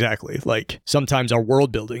hooks. Exactly. Like sometimes our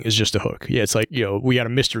world building is just a hook. Yeah, it's like, we got a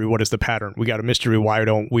mystery. What is the pattern? We got a mystery.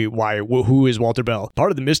 Who is Walter Bell?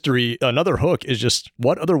 Part of the mystery, another hook is just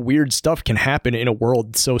what other weird stuff can happen in a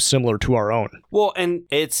world so similar to our own. Well, and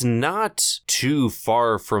it's not too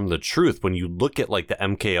far from the truth when you look at like the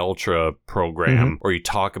MK Ultra program, or you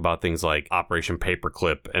talk about things like Operation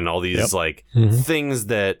Paperclip and all these things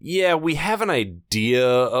that, we have an idea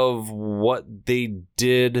of what they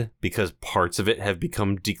did because parts of it have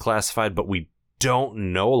become declassified, but we don't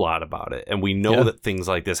know a lot about it. And we know that things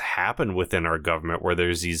like this happen within our government, where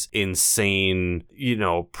there's these insane,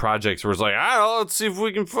 projects where it's like, I don't know, let's see if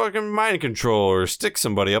we can fucking mind control or stick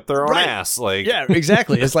somebody up their own ass. Like, yeah,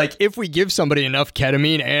 exactly. It's like, if we give somebody enough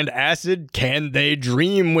ketamine and acid, can they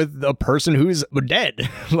dream with a person who's dead?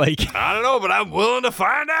 Like, I don't know, but I'm willing to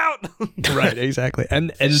find out. Right, exactly.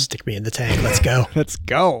 And stick me in the tank. Let's go. Let's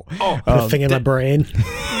go. Oh, put a thing in my brain.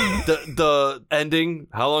 The ending,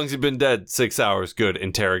 how long's he been dead? 6 hours. Good.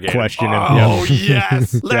 Interrogate. Question him. Oh,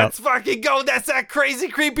 yes. Let's fucking go. That's that crazy,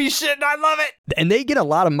 creepy shit, and I love it. And they get a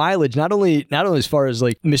lot of mileage, not only as far as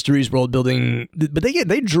like mysteries, world building, but they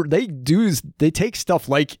take stuff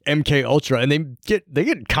like MK Ultra and they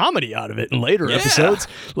get comedy out of it in later episodes.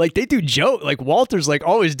 Like, they do joke, like Walter's like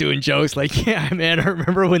always doing jokes, like, yeah, man, I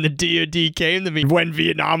remember when the DoD came to me when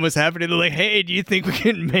Vietnam was happening. They're like, hey, do you think we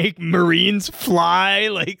can make Marines fly?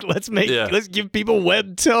 Like, let's give people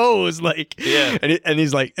webbed toes. Like, and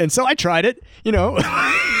he's like, and so I tried it,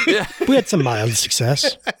 Yeah. We had some mild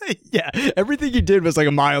success. Yeah, everything he did was like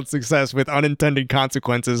a mild success with unintended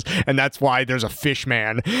consequences, and that's why there's a fish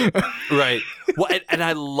man. Right. Well, and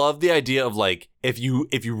I love the idea of like, if you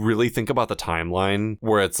really think about the timeline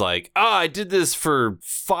where it's like, I did this for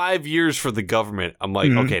 5 years for the government. I'm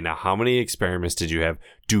like, okay, now how many experiments did you have?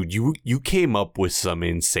 Dude, you came up with some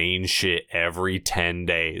insane shit every 10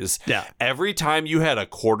 days. Yeah. Every time you had a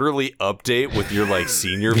quarterly update with your like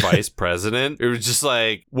senior vice president, it was just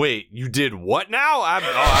like, wait, you did what now?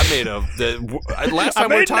 I made last time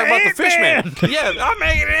we were talking about the fish man. Yeah, I'm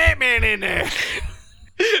making an Ant-Man in there.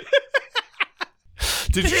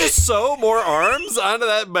 Did you just sew more arms onto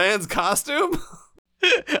that man's costume?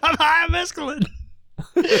 I'm high on mescaline.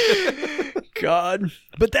 God,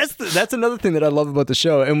 but that's another thing that I love about the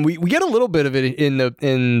show, and we get a little bit of it in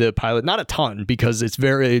the pilot, not a ton, because it's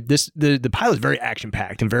the pilot is very action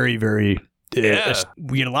packed and very, very.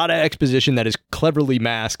 We get a lot of exposition that is cleverly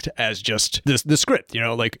masked as just the script,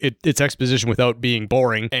 like it's exposition without being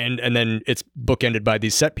boring, and then it's bookended by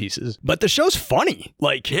these set pieces. But the show's funny,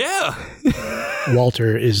 like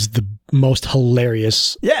Walter is the most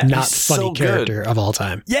hilarious, not funny so character of all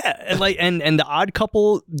time. Yeah, and like and the odd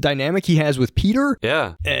couple dynamic he has with Peter.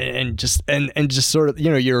 Yeah, and just sort of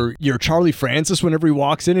your Charlie Francis whenever he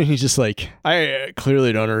walks in and he's just like, I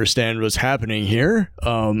clearly don't understand what's happening here.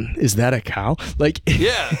 Is that a cow? Like,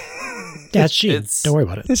 yeah. Yeah, it's Gene. Don't worry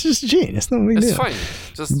about it. It's just Gene. It's no big deal. It's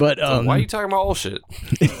fine. But why are you talking about all shit?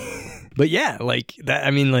 But yeah, like that.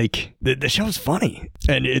 I mean, like the show's funny,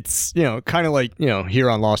 and it's kind of like here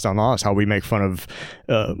on Lost on Lost, how we make fun of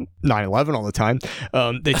 9/11 all the time.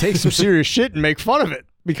 They take some serious shit and make fun of it,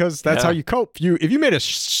 because that's how you cope. If you made a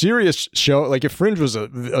serious show, like if Fringe was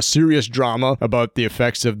a serious drama about the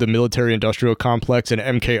effects of the military-industrial complex and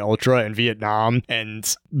MK Ultra and Vietnam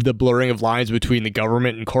and the blurring of lines between the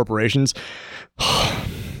government and corporations,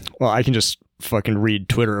 well, I can just fucking read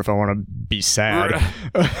Twitter if I want to be sad.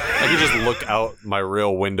 I can just look out my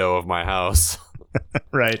real window of my house.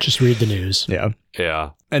 Right. Just read the news. Yeah.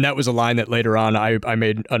 Yeah. And that was a line that later on I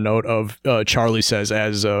made a note of. Charlie says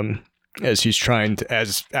as he's trying to,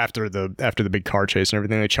 after the big car chase and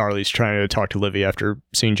everything, like Charlie's trying to talk to Livy after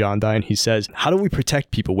seeing John die, and he says, how do we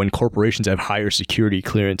protect people when corporations have higher security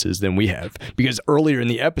clearances than we have? Because earlier in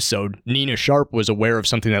the episode, Nina Sharp was aware of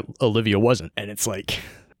something that Olivia wasn't. And it's like,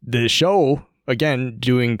 the show, again,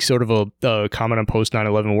 doing sort of a comment on post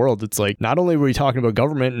 9/11 world, it's like, not only were we talking about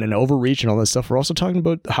government and overreach and all that stuff, we're also talking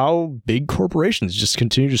about how big corporations just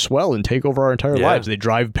continue to swell and take over our entire lives. They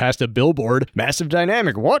drive past a billboard, massive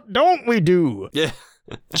dynamic. What don't we do? Yeah.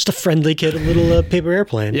 Just a friendly kid, a little paper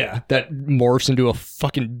airplane. Yeah, that morphs into a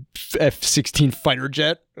fucking F-16 fighter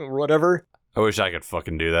jet or whatever. I wish I could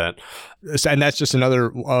fucking do that. And that's just another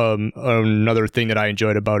thing that I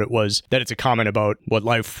enjoyed about it, was that it's a comment about what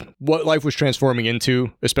life was transforming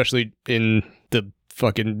into, especially in the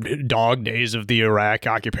fucking dog days of the Iraq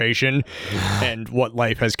occupation, and what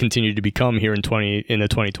life has continued to become here in the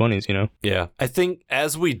 2020s. Yeah, I think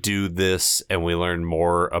as we do this and we learn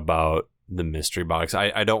more about the mystery box,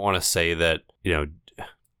 I don't want to say that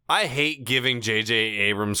I hate giving J.J.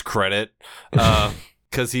 Abrams credit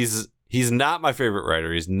because He's not my favorite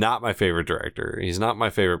writer. He's not my favorite director. He's not my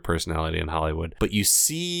favorite personality in Hollywood. But you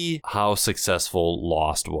see how successful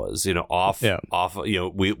Lost was. We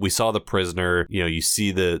saw The Prisoner. You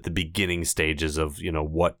see the beginning stages of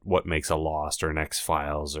what makes a Lost or an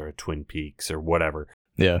X-Files or a Twin Peaks or whatever.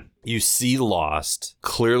 Yeah. You see Lost,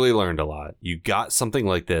 clearly learned a lot. You got something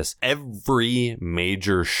like this. Every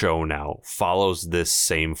major show now follows this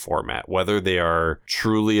same format, whether they are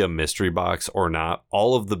truly a mystery box or not.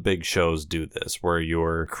 All of the big shows do this, where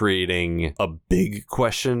you're creating a big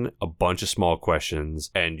question, a bunch of small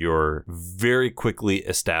questions, and you're very quickly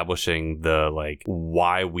establishing the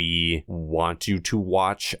why we want you to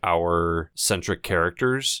watch our centric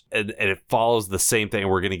characters. And it follows the same thing.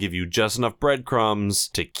 We're going to give you just enough breadcrumbs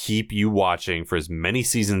to keep you watching for as many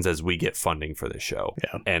seasons as we get funding for this show.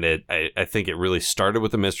 Yeah. And I think it really started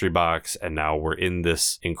with the mystery box, and now we're in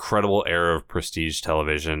this incredible era of prestige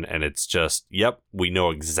television, and it's just, yep, we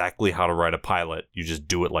know exactly how to write a pilot. You just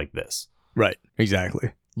do it like this. Right.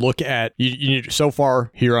 Exactly. Look at you so far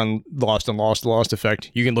here on Lost and Lost, the Lost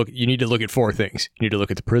Effect. You need to look at 4 things. You need to look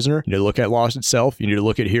at the prisoner. You need to look at Lost itself. You need to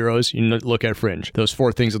look at Heroes. You need to look at Fringe. Those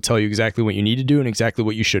 4 things will tell you exactly what you need to do and exactly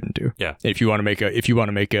what you shouldn't do. Yeah. If you want to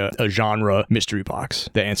make a genre mystery box,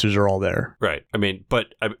 the answers are all there. Right. I mean,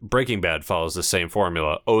 but Breaking Bad follows the same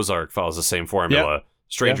formula. Ozark follows the same formula. Yep.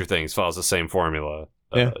 Stranger Things follows the same formula.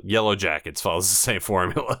 Yellow Jackets follows the same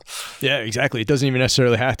formula. Yeah, exactly. It doesn't even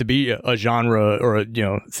necessarily have to be a genre or a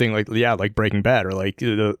thing like Breaking Bad or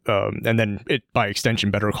and then it by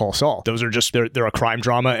extension Better Call Saul. Those are just they're a crime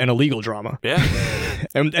drama and a legal drama. Yeah.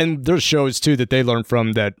 and there's shows too that they learn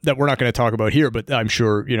from that we're not going to talk about here, but I'm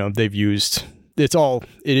sure they've used. It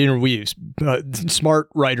interweaves. Smart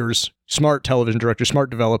writers, smart television directors, smart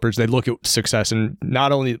developers, they look at success and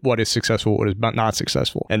not only what is successful, what is not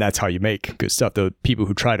successful. And that's how you make good stuff. The people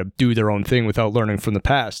who try to do their own thing without learning from the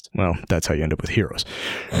past, well, that's how you end up with Heroes.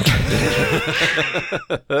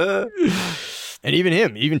 And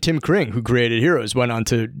even Tim Kring, who created Heroes, went on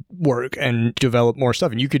to work and develop more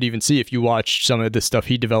stuff. And you could even see, if you watch some of the stuff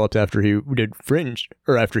he developed after he did Fringe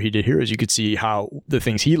or after he did Heroes, you could see how the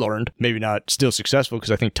things he learned, maybe not still successful, because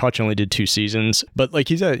I think Touch only did 2 seasons. But like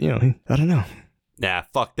he said, I don't know. Nah,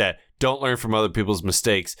 fuck that. Don't learn from other people's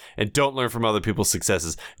mistakes and don't learn from other people's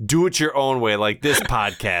successes. Do it your own way, like this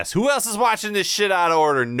podcast. Who else is watching this shit out of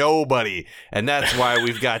order? Nobody. And that's why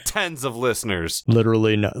we've got tens of listeners.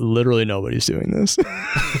 Literally nobody's doing this.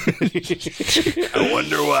 I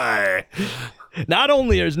wonder why. Not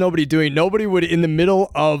only is nobody would in the middle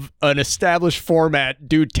of an established format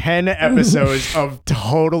do 10 episodes of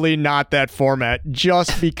totally not that format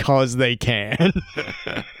just because they can.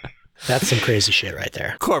 That's some crazy shit right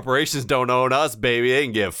there. Corporations don't own us, baby. They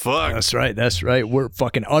can get fucked. That's right. We're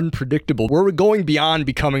fucking unpredictable. We're going beyond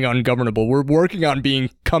becoming ungovernable. We're working on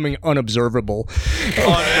becoming unobservable.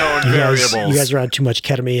 Unknown variables. You guys are on too much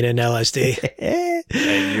ketamine and LSD.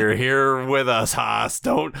 And you're here with us, Haas.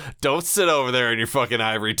 Don't sit over there in your fucking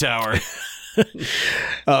ivory tower.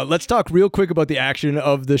 Let's talk real quick about the action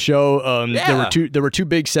of the show. There were two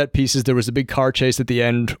big set pieces. There was a big car chase at the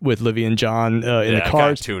end with Livy and John in the car. I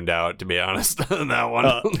got tuned out, to be honest, on that one.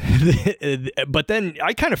 But then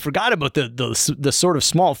I kind of forgot about the sort of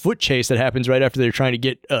small foot chase that happens right after they're trying to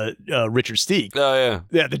get Richard Steig. Oh yeah,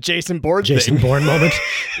 yeah, the Jason Bourne moment.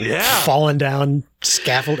 Yeah, falling down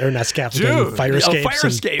fire escapes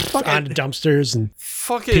onto dumpsters and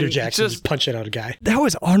fucking Peter Jackson just punching out a guy. That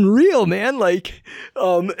was unreal, man.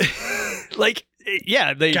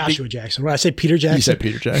 Joshua Jackson. When I say Peter Jackson, you said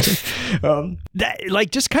Peter Jackson.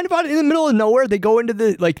 Just kind of out in the middle of nowhere, they go into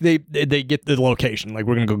the they get the location. Like,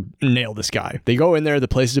 we're gonna go nail this guy. They go in there. The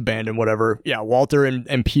place is abandoned. Whatever. Yeah. Walter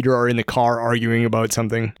and Peter are in the car arguing about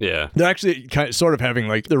something. Yeah. They're actually sort of having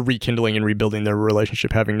they're rekindling and rebuilding their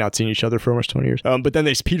relationship, having not seen each other for almost 20 years. But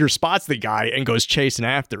then Peter spots the guy and goes chasing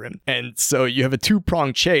after him. And so you have a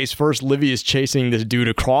 2-pronged chase. First, Livy is chasing this dude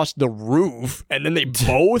across the roof, and then they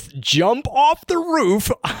both jump off the roof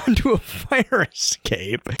onto a fire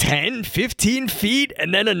escape 10, 15 feet,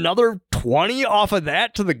 and then another 20 off of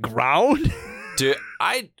that to the ground. Dude,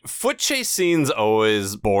 foot chase scenes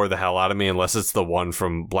always bore the hell out of me unless it's the one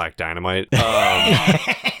from Black Dynamite.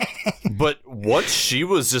 But once she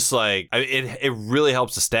was just it really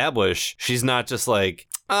helps establish she's not just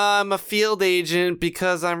I'm a field agent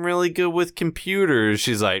because I'm really good with computers.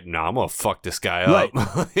 She's like, no, I'm gonna fuck this guy up.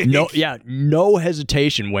 No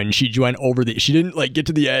hesitation when she went over she didn't get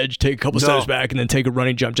to the edge, take a couple steps back, and then take a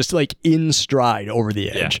running jump, just in stride over the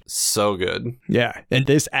edge. Yeah, so good. Yeah, and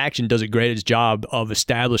this action does a great job of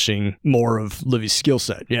establishing more of Livy's skill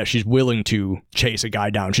set. Yeah, she's willing to chase a guy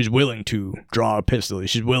down. She's willing to draw a pistol.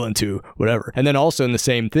 She's willing to whatever. And then also in the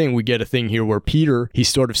same thing, we get a thing here where Peter, he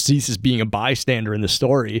sort of ceases being a bystander in the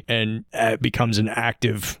story and becomes an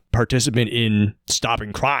active participant in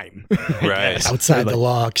stopping crime. Right. Outside the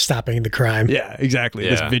law, stopping the crime. Yeah, exactly.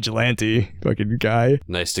 Yeah. This vigilante fucking guy.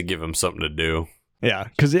 Nice to give him something to do. Yeah,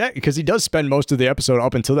 because he does spend most of the episode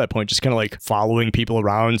up until that point just kind of like following people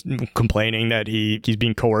around, complaining that he's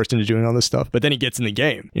being coerced into doing all this stuff. But then he gets in the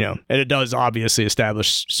game, and it does obviously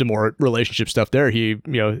establish some more relationship stuff there. He,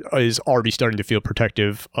 is already starting to feel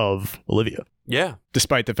protective of Olivia. Yeah.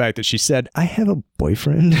 Despite the fact that she said, I have a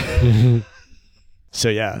boyfriend. So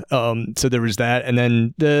yeah, so there was that, and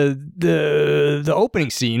then the opening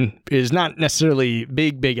scene is not necessarily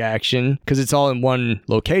big action because it's all in one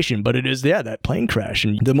location, but it is that plane crash,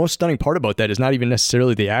 and the most stunning part about that is not even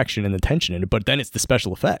necessarily the action and the tension in it, but then it's the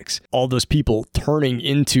special effects, all those people turning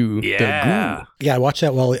into the goo. Yeah, I watched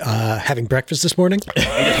that while having breakfast this morning.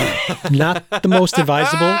 Not the most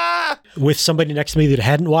advisable. With somebody next to me that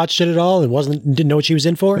hadn't watched it at all and didn't know what she was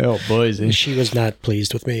in for. Oh, boys. She was not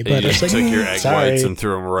pleased with me. But you I was like, took your egg sorry. whites and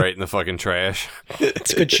threw them right in the fucking trash.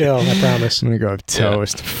 It's a good show, I promise. I'm going to go have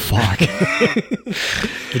toast. Fuck.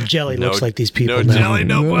 The jelly looks like these people no now. jelly,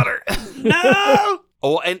 no butter. No!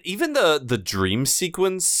 Oh, and even the dream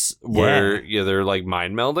sequence where they're like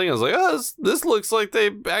mind melding, I was like, oh, this looks like they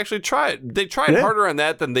actually tried. They tried harder on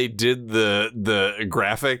that than they did the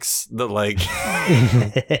graphics. The like,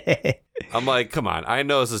 I'm like, come on, I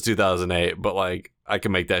know this is 2008, but like, I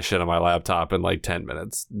can make that shit on my laptop in like 10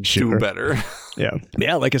 minutes. Sure. Do better.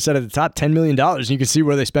 Yeah. Like I said at the top, $10 million. And you can see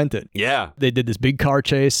where they spent it. Yeah. They did this big car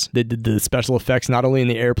chase. They did the special effects not only in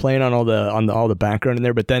the airplane on all the background in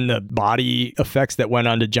there, but then the body effects that went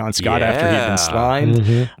on to John Scott after he'd been slimed.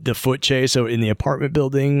 Mm-hmm. The foot chase in the apartment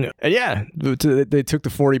building. And they took the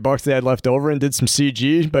 $40 they had left over and did some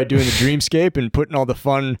CG by doing the dreamscape and putting all the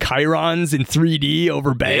fun chyrons in 3D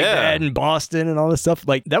over Baghdad and Boston and all this stuff.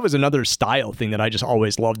 Like that was another style thing that I just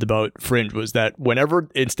always loved about Fringe was that whenever,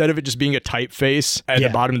 instead of it just being a typeface at the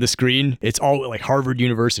bottom of the screen, it's all like Harvard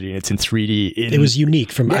University and it's in 3D. It was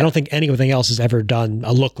unique I don't think anything else has ever done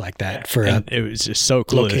a look like that for it was just so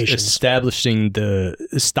cool. Establishing the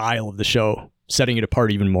style of the show, setting it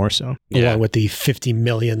apart even more so. Along with the 50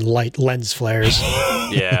 million light lens flares.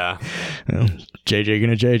 Yeah. Well, JJ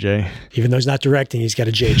gonna JJ. Even though he's not directing, he's got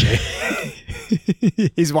a JJ.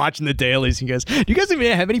 He's watching the dailies and goes, do you guys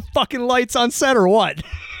even have any fucking lights on set or what?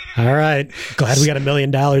 All right. Glad we got $1 million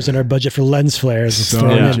in our budget for lens flares.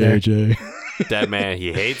 JJ. That man,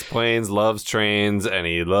 he hates planes, loves trains, and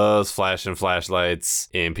he loves flashing flashlights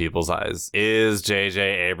in people's eyes. Is J.J.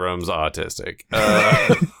 Abrams autistic?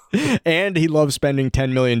 And he loves spending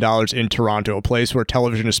 $10 million in Toronto, a place where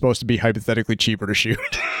television is supposed to be hypothetically cheaper to shoot.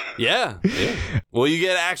 Yeah. Well, you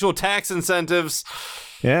get actual tax incentives.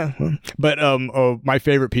 Yeah. But my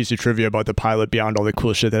favorite piece of trivia about the pilot, beyond all the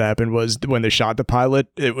cool shit that happened, was when they shot the pilot,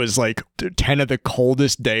 it was like 10 of the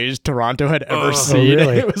coldest days Toronto had ever seen.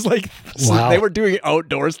 Really? It was like, they were doing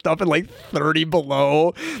outdoor stuff at like 30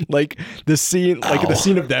 below. Like the scene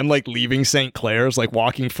of them like leaving St. Clair's, like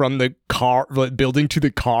walking from the car, building to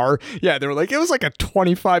the car. Yeah, they were like, it was like a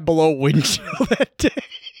 25 below wind chill that day.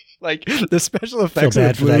 Like the special effects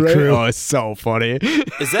bad of the for that Blu-ray. crew. Oh, it's so funny.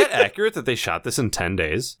 Is that accurate that they shot this in 10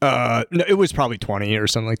 days? No, it was probably 20 or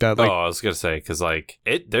something like that. Like, I was gonna say because like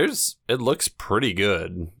it looks pretty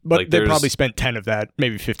good, but like, they probably spent 10 of that,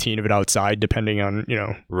 maybe 15 of it outside, depending on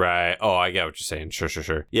Right. Oh, I get what you're saying.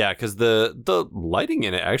 Sure. Yeah, because the lighting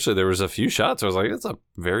in it, actually, there was a few shots. I was like, it's a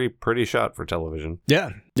very pretty shot for television.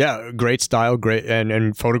 Yeah, great style, great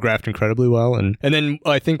and photographed incredibly well, and then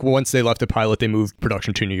I think once they left the pilot, they moved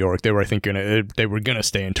production to New York. They were, I think, they were gonna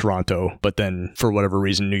stay in Toronto, but then for whatever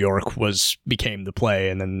reason, New York became the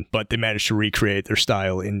play, but they managed to recreate their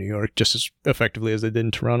style in New York just as effectively as they did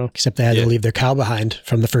in Toronto. Except they had to leave their cow behind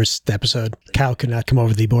from the first episode. The cow could not come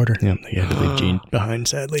over the border. Yeah, they had to leave Gene behind,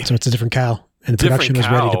 sadly. So it's a different cow. And the production was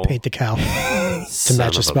ready to paint the cow to Son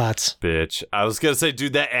match the of a spots. Bitch. I was going to say,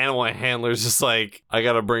 dude, that animal handler's just like, I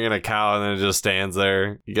got to bring in a cow and then it just stands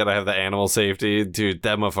there. You got to have the animal safety. Dude,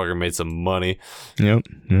 that motherfucker made some money. Yep.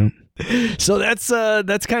 So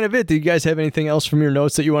that's kind of it. Do you guys have anything else from your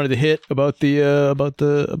notes that you wanted to hit about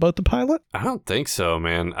the pilot? I don't think so,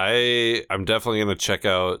 man. I'm definitely gonna check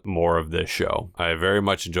out more of this show. I very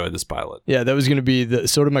much enjoyed this pilot. Yeah, that was gonna be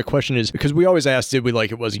sort of my question is, because we always asked, did we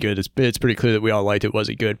like it? Was it good? It's pretty clear that we all liked it. Was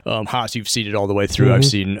it good? Haas, you've seen it all the way through. Mm-hmm. I've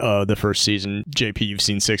seen the first season. JP, you've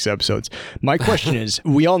seen 6 episodes. My question is,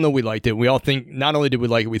 we all know we liked it. We all think not only did we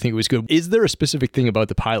like it, we think it was good. Is there a specific thing about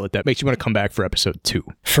the pilot that makes you want to come back for episode 2?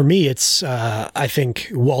 For me, it's I think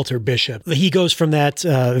Walter Bishop. He goes from that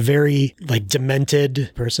very like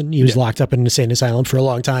demented person. He was locked up in an insane asylum for a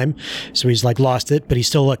long time, so he's like lost it, but he's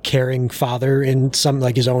still a caring father in some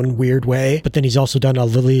like his own weird way. But then he's also done a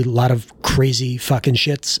lot of crazy fucking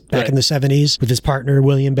shits back in the 70s with his partner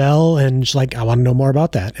William Bell, and just like, I want to know more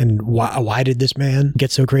about that and why did this man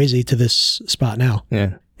get so crazy to this spot now?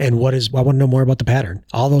 Yeah. And I want to know more about the pattern.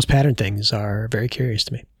 All those pattern things are very curious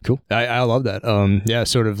to me. Cool. I love that. Yeah,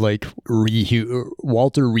 sort of like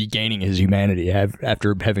Walter regaining his humanity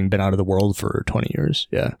after having been out of the world for 20 years.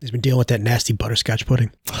 Yeah. He's been dealing with that nasty butterscotch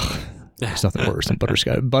pudding. There's nothing worse than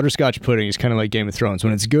butterscotch. Butterscotch pudding is kind of like Game of Thrones.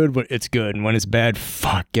 When it's good, it's good. And when it's bad,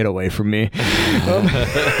 fuck, get away from me.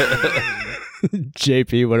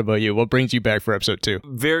 JP, what about you? What brings you back for episode 2?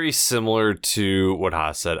 Very similar to what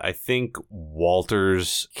Haas said. I think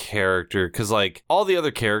Walter's character, because like all the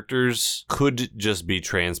other characters could just be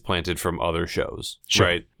transplanted from other shows,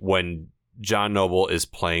 right? When John Noble is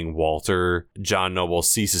playing Walter, John Noble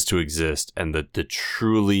ceases to exist, and the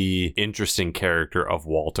truly interesting character of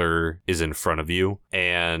Walter is in front of you,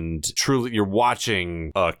 and truly you're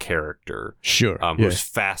watching a character, who's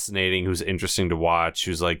fascinating, who's interesting to watch,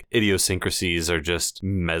 whose like idiosyncrasies are just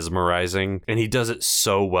mesmerizing, and he does it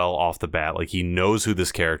so well off the bat. Like he knows who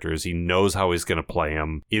this character is, he knows how he's gonna play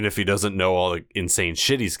him, even if he doesn't know all the insane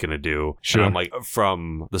shit he's gonna do. Sure. And I'm like,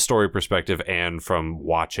 from the story perspective and from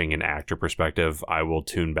watching an actor perspective, I will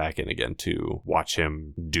tune back in again to watch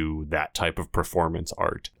him do that type of performance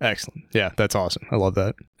art. Excellent. Yeah, that's awesome. I love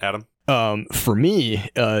that. Adam? For me,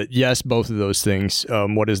 yes, both of those things.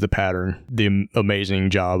 What is the pattern? The amazing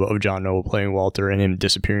job of John Noble playing Walter and him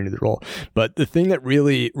disappearing to the role. But the thing that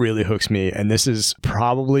really, really hooks me, and this is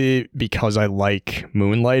probably because I like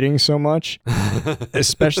moonlighting so much,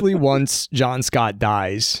 especially once John Scott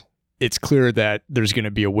dies, it's clear that there's going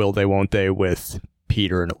to be a will they, won't they with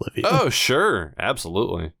Peter and Olivia. Oh, sure.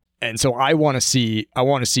 Absolutely. And so I want to see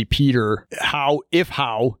Peter, how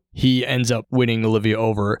he ends up winning Olivia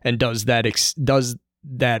over, and does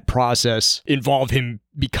that process involve him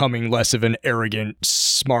becoming less of an arrogant,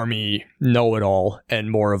 smarmy know-it-all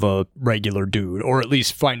and more of a regular dude, or at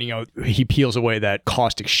least finding out he peels away that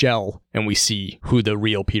caustic shell and we see who the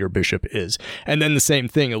real Peter Bishop is. And then the same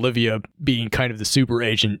thing, Olivia being kind of the super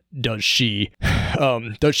agent, is she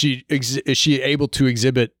able to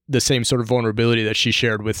exhibit the same sort of vulnerability that she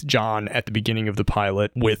shared with John at the beginning of the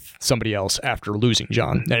pilot with somebody else after losing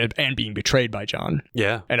John and being betrayed by John?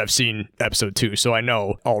 Yeah. And I've seen episode 2, so I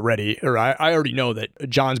know already, or I already know that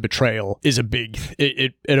John's betrayal is a big,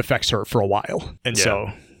 it affects her for a while. And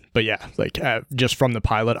so, but yeah, like just from the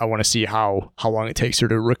pilot, I want to see how long it takes her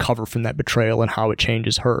to recover from that betrayal and how it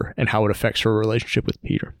changes her and how it affects her relationship with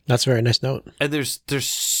Peter. That's a very nice note. And there's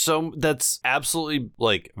that's absolutely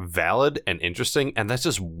like valid and interesting. And that's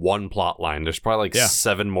just one plot line. There's probably like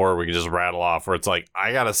 7 more we could just rattle off where it's like,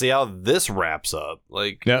 I got to see how this wraps up.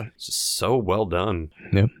 Like, it's just so well done.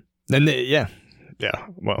 Yeah. And yeah,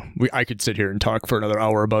 well, I could sit here and talk for another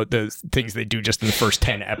hour about the things they do just in the first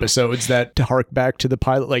 10 episodes that hark back to the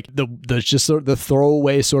pilot. Like the just sort of the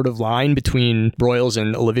throwaway sort of line between Broyles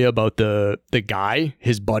and Olivia about the guy,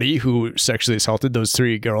 his buddy who sexually assaulted those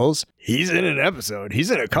 3 girls. He's in an episode.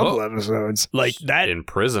 He's in a couple episodes. Like that. In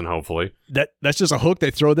prison, hopefully. That's just a hook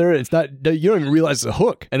they throw there. It's not, you don't even realize it's a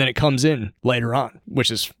hook. And then it comes in later on,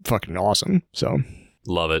 which is fucking awesome. So.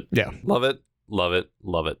 Love it. Yeah. Love it. Love it.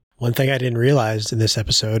 Love it. One thing I didn't realize in this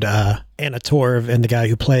episode, Anna Torv and the guy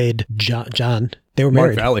who played John, they were married.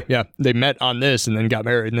 Mark Valley, yeah. They met on this and then got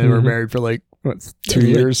married, and they were married for like, 2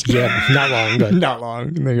 years? Yeah, not long. But. Not long.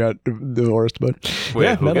 And they got divorced, but...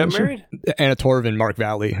 Wait, who got married? Anna Torv and Mark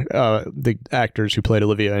Valley, the actors who played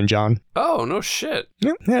Olivia and John. Oh, no shit.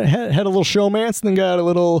 Yeah, had a little showmance, and then got a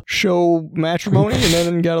little show matrimony, and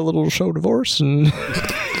then got a little show divorce, and...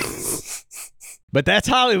 But that's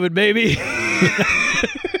Hollywood, baby!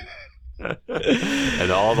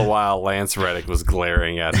 And all the while, Lance Reddick was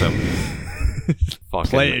glaring at them.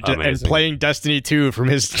 Fucking amazing. Playing Destiny 2 from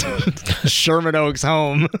his Sherman Oaks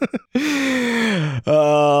home.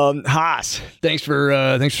 Haas, thanks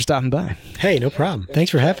for stopping by. Hey, no problem.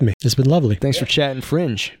 Thanks for having me. It's been lovely. Thanks for chatting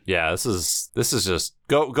Fringe. Yeah, this is just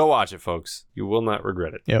go watch it, folks. You will not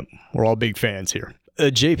regret it. Yep, we're all big fans here.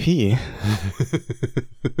 JP.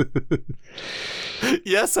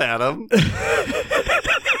 Yes, Adam.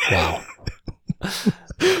 Wow.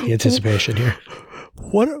 The anticipation here.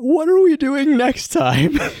 What are we doing next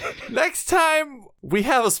time? Next time we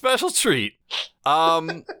have a special treat.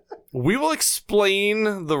 We will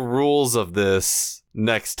explain the rules of this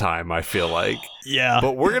next time, I feel like. Yeah.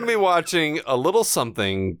 But we're going to be watching a little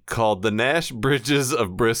something called the Nash Bridges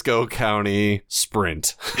of Briscoe County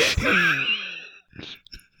Sprint.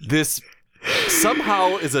 This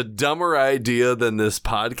somehow is a dumber idea than this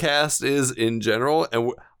podcast is in general,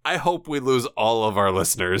 and I hope we lose all of our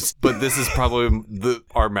listeners, but this is probably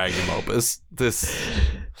our magnum opus.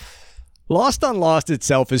 Lost on Lost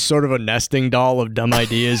itself is sort of a nesting doll of dumb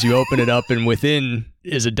ideas. You open it up, and within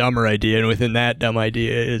is a dumber idea, and within that dumb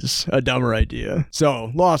idea is a dumber idea.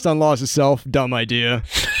 So, Lost on Lost itself, dumb idea.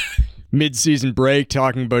 Mid-season break,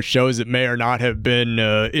 talking about shows that may or not have been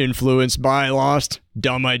influenced by Lost,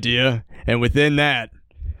 dumb idea. And within that,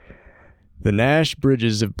 the Nash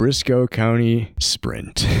Bridges of Briscoe County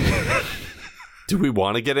Sprint. Do we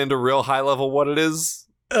want to get into real high level what it is?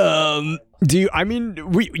 You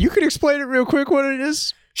could explain it real quick what it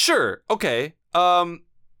is? Sure. Okay. Wait,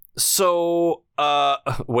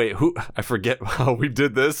 I forget how we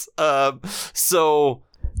did this. So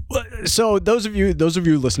those of you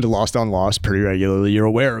who listen to Lost on Lost pretty regularly, you're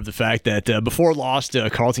aware of the fact that before Lost,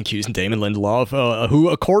 Carlton Cuse and Damon Lindelof, who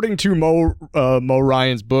according to Mo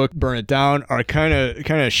Ryan's book, Burn It Down, are kind of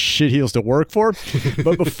shitheels to work for.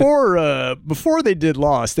 But before they did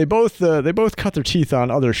Lost, they both cut their teeth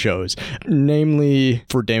on other shows. Namely,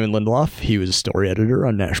 for Damon Lindelof, he was a story editor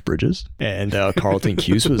on Nash Bridges, and Carlton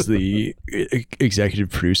Cuse was the executive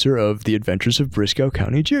producer of The Adventures of Briscoe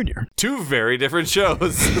County Jr. Two very different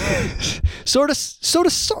shows. sort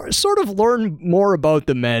of learn more about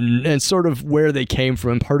the men and sort of where they came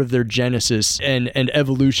from, part of their genesis and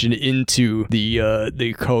evolution into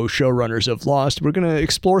the co-showrunners of Lost. We're gonna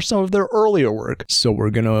explore some of their earlier work. So we're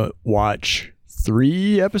gonna watch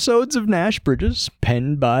 3 episodes of Nash Bridges,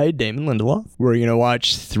 penned by Damon Lindelof. We're gonna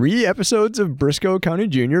watch 3 episodes of Briscoe County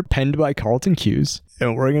Jr., penned by Carlton Cuse.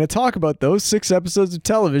 And we're going to talk about those 6 episodes of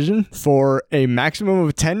television for a maximum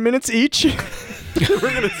of 10 minutes each. We're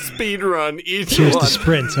going to speed run each Here's one. the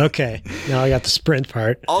sprint. Okay. Now I got the sprint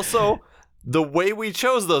part. Also, the way we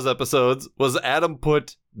chose those episodes was Adam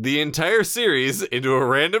put the entire series into a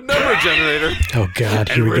random number generator. Oh, God. And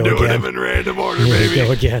Here we we're go doing again. them in random order, Here baby. we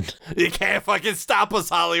go again. You can't fucking stop us,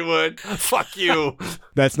 Hollywood. Fuck you.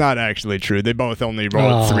 That's not actually true. They both only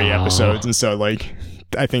rolled 3 episodes, and so,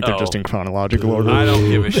 I think they're just in chronological order. I don't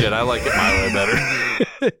give a shit. I like it my way better.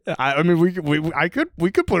 I mean, we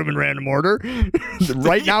could put them in random order.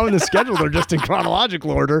 Right now in the schedule, they're just in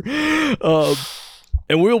chronological order.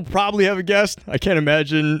 And we'll probably have a guest. I can't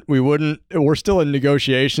imagine we wouldn't. We're still in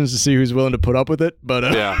negotiations to see who's willing to put up with it. But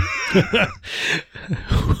yeah.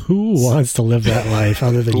 Who wants to live that life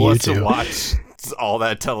other than Who you wants two? to watch all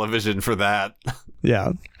that television for that?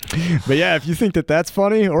 Yeah. But yeah, if you think that that's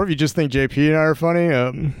funny, or if you just think JP and I are funny,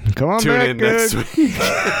 come on Tune back in next week.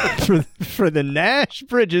 for the Nash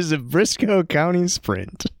Bridges of Briscoe County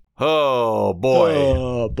Sprint. Oh, boy.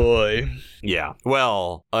 Oh, boy. Yeah.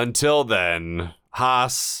 Well, until then,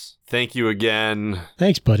 Haas, thank you again.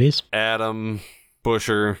 Thanks, buddies. Adam,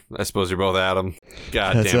 Busher, I suppose you're both Adam.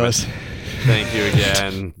 God That's damn it. us. Thank you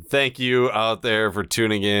again. Thank you out there for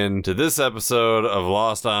tuning in to this episode of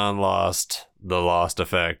Lost on Lost, The Lost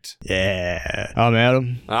Effect. Yeah. I'm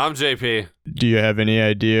Adam. I'm JP. Do you have any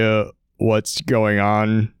idea what's going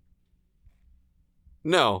on?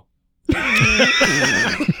 No. Me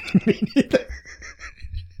neither.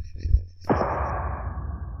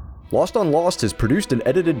 Lost on Lost is produced and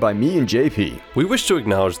edited by me and JP. We wish to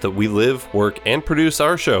acknowledge that we live, work, and produce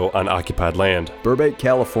our show on occupied land. Burbank,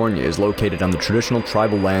 California is located on the traditional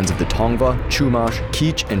tribal lands of the Tongva, Chumash,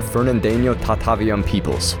 Kizh, and Fernandino Tataviam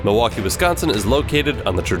peoples. Milwaukee, Wisconsin is located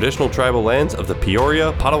on the traditional tribal lands of the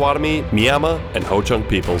Peoria, Potawatomi, Miama, and Ho-Chunk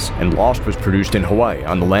peoples. And Lost was produced in Hawaii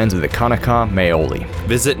on the lands of the Kanaka Maoli.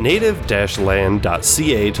 Visit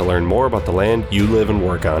native-land.ca to learn more about the land you live and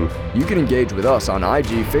work on. You can engage with us on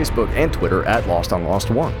IG, Facebook, and Twitter at Lost on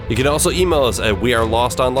Lost 1. You can also email us at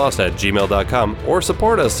wearelostonlost@gmail.com or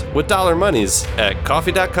support us with dollar monies at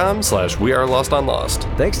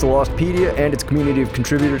coffee.com/wearelostonlost. Thanks to Lostpedia and its community of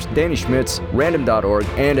contributors, Danny Schmitz, Random.org,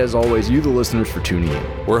 and as always, you the listeners for tuning in.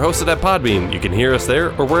 We're hosted at Podbean. You can hear us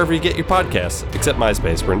there or wherever you get your podcasts, except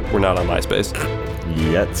MySpace. We're not on MySpace.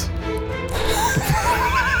 Yet.